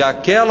other E people.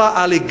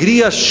 aquela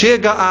alegria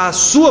chega à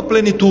sua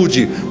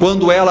plenitude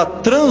quando ela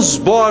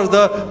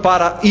transborda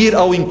para ir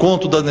ao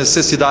encontro das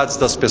necessidades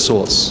das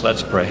pessoas.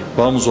 Let's pray.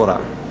 Vamos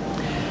orar.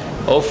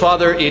 Oh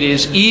Father, it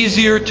is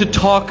easier to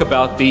talk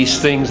about these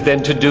things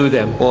than to do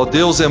them. Ó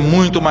Deus, é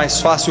muito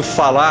mais fácil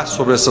falar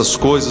sobre essas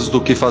coisas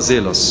do que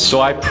fazê-las.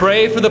 So I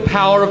pray for the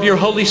power of your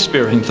Holy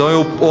Spirit Então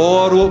eu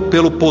oro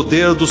pelo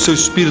poder do seu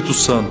Espírito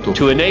Santo,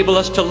 to enable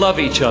us to love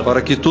each other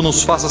para que tu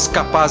nos faças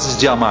capazes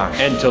de amar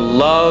and to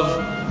love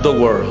the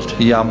world.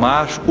 e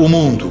amar o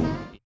mundo.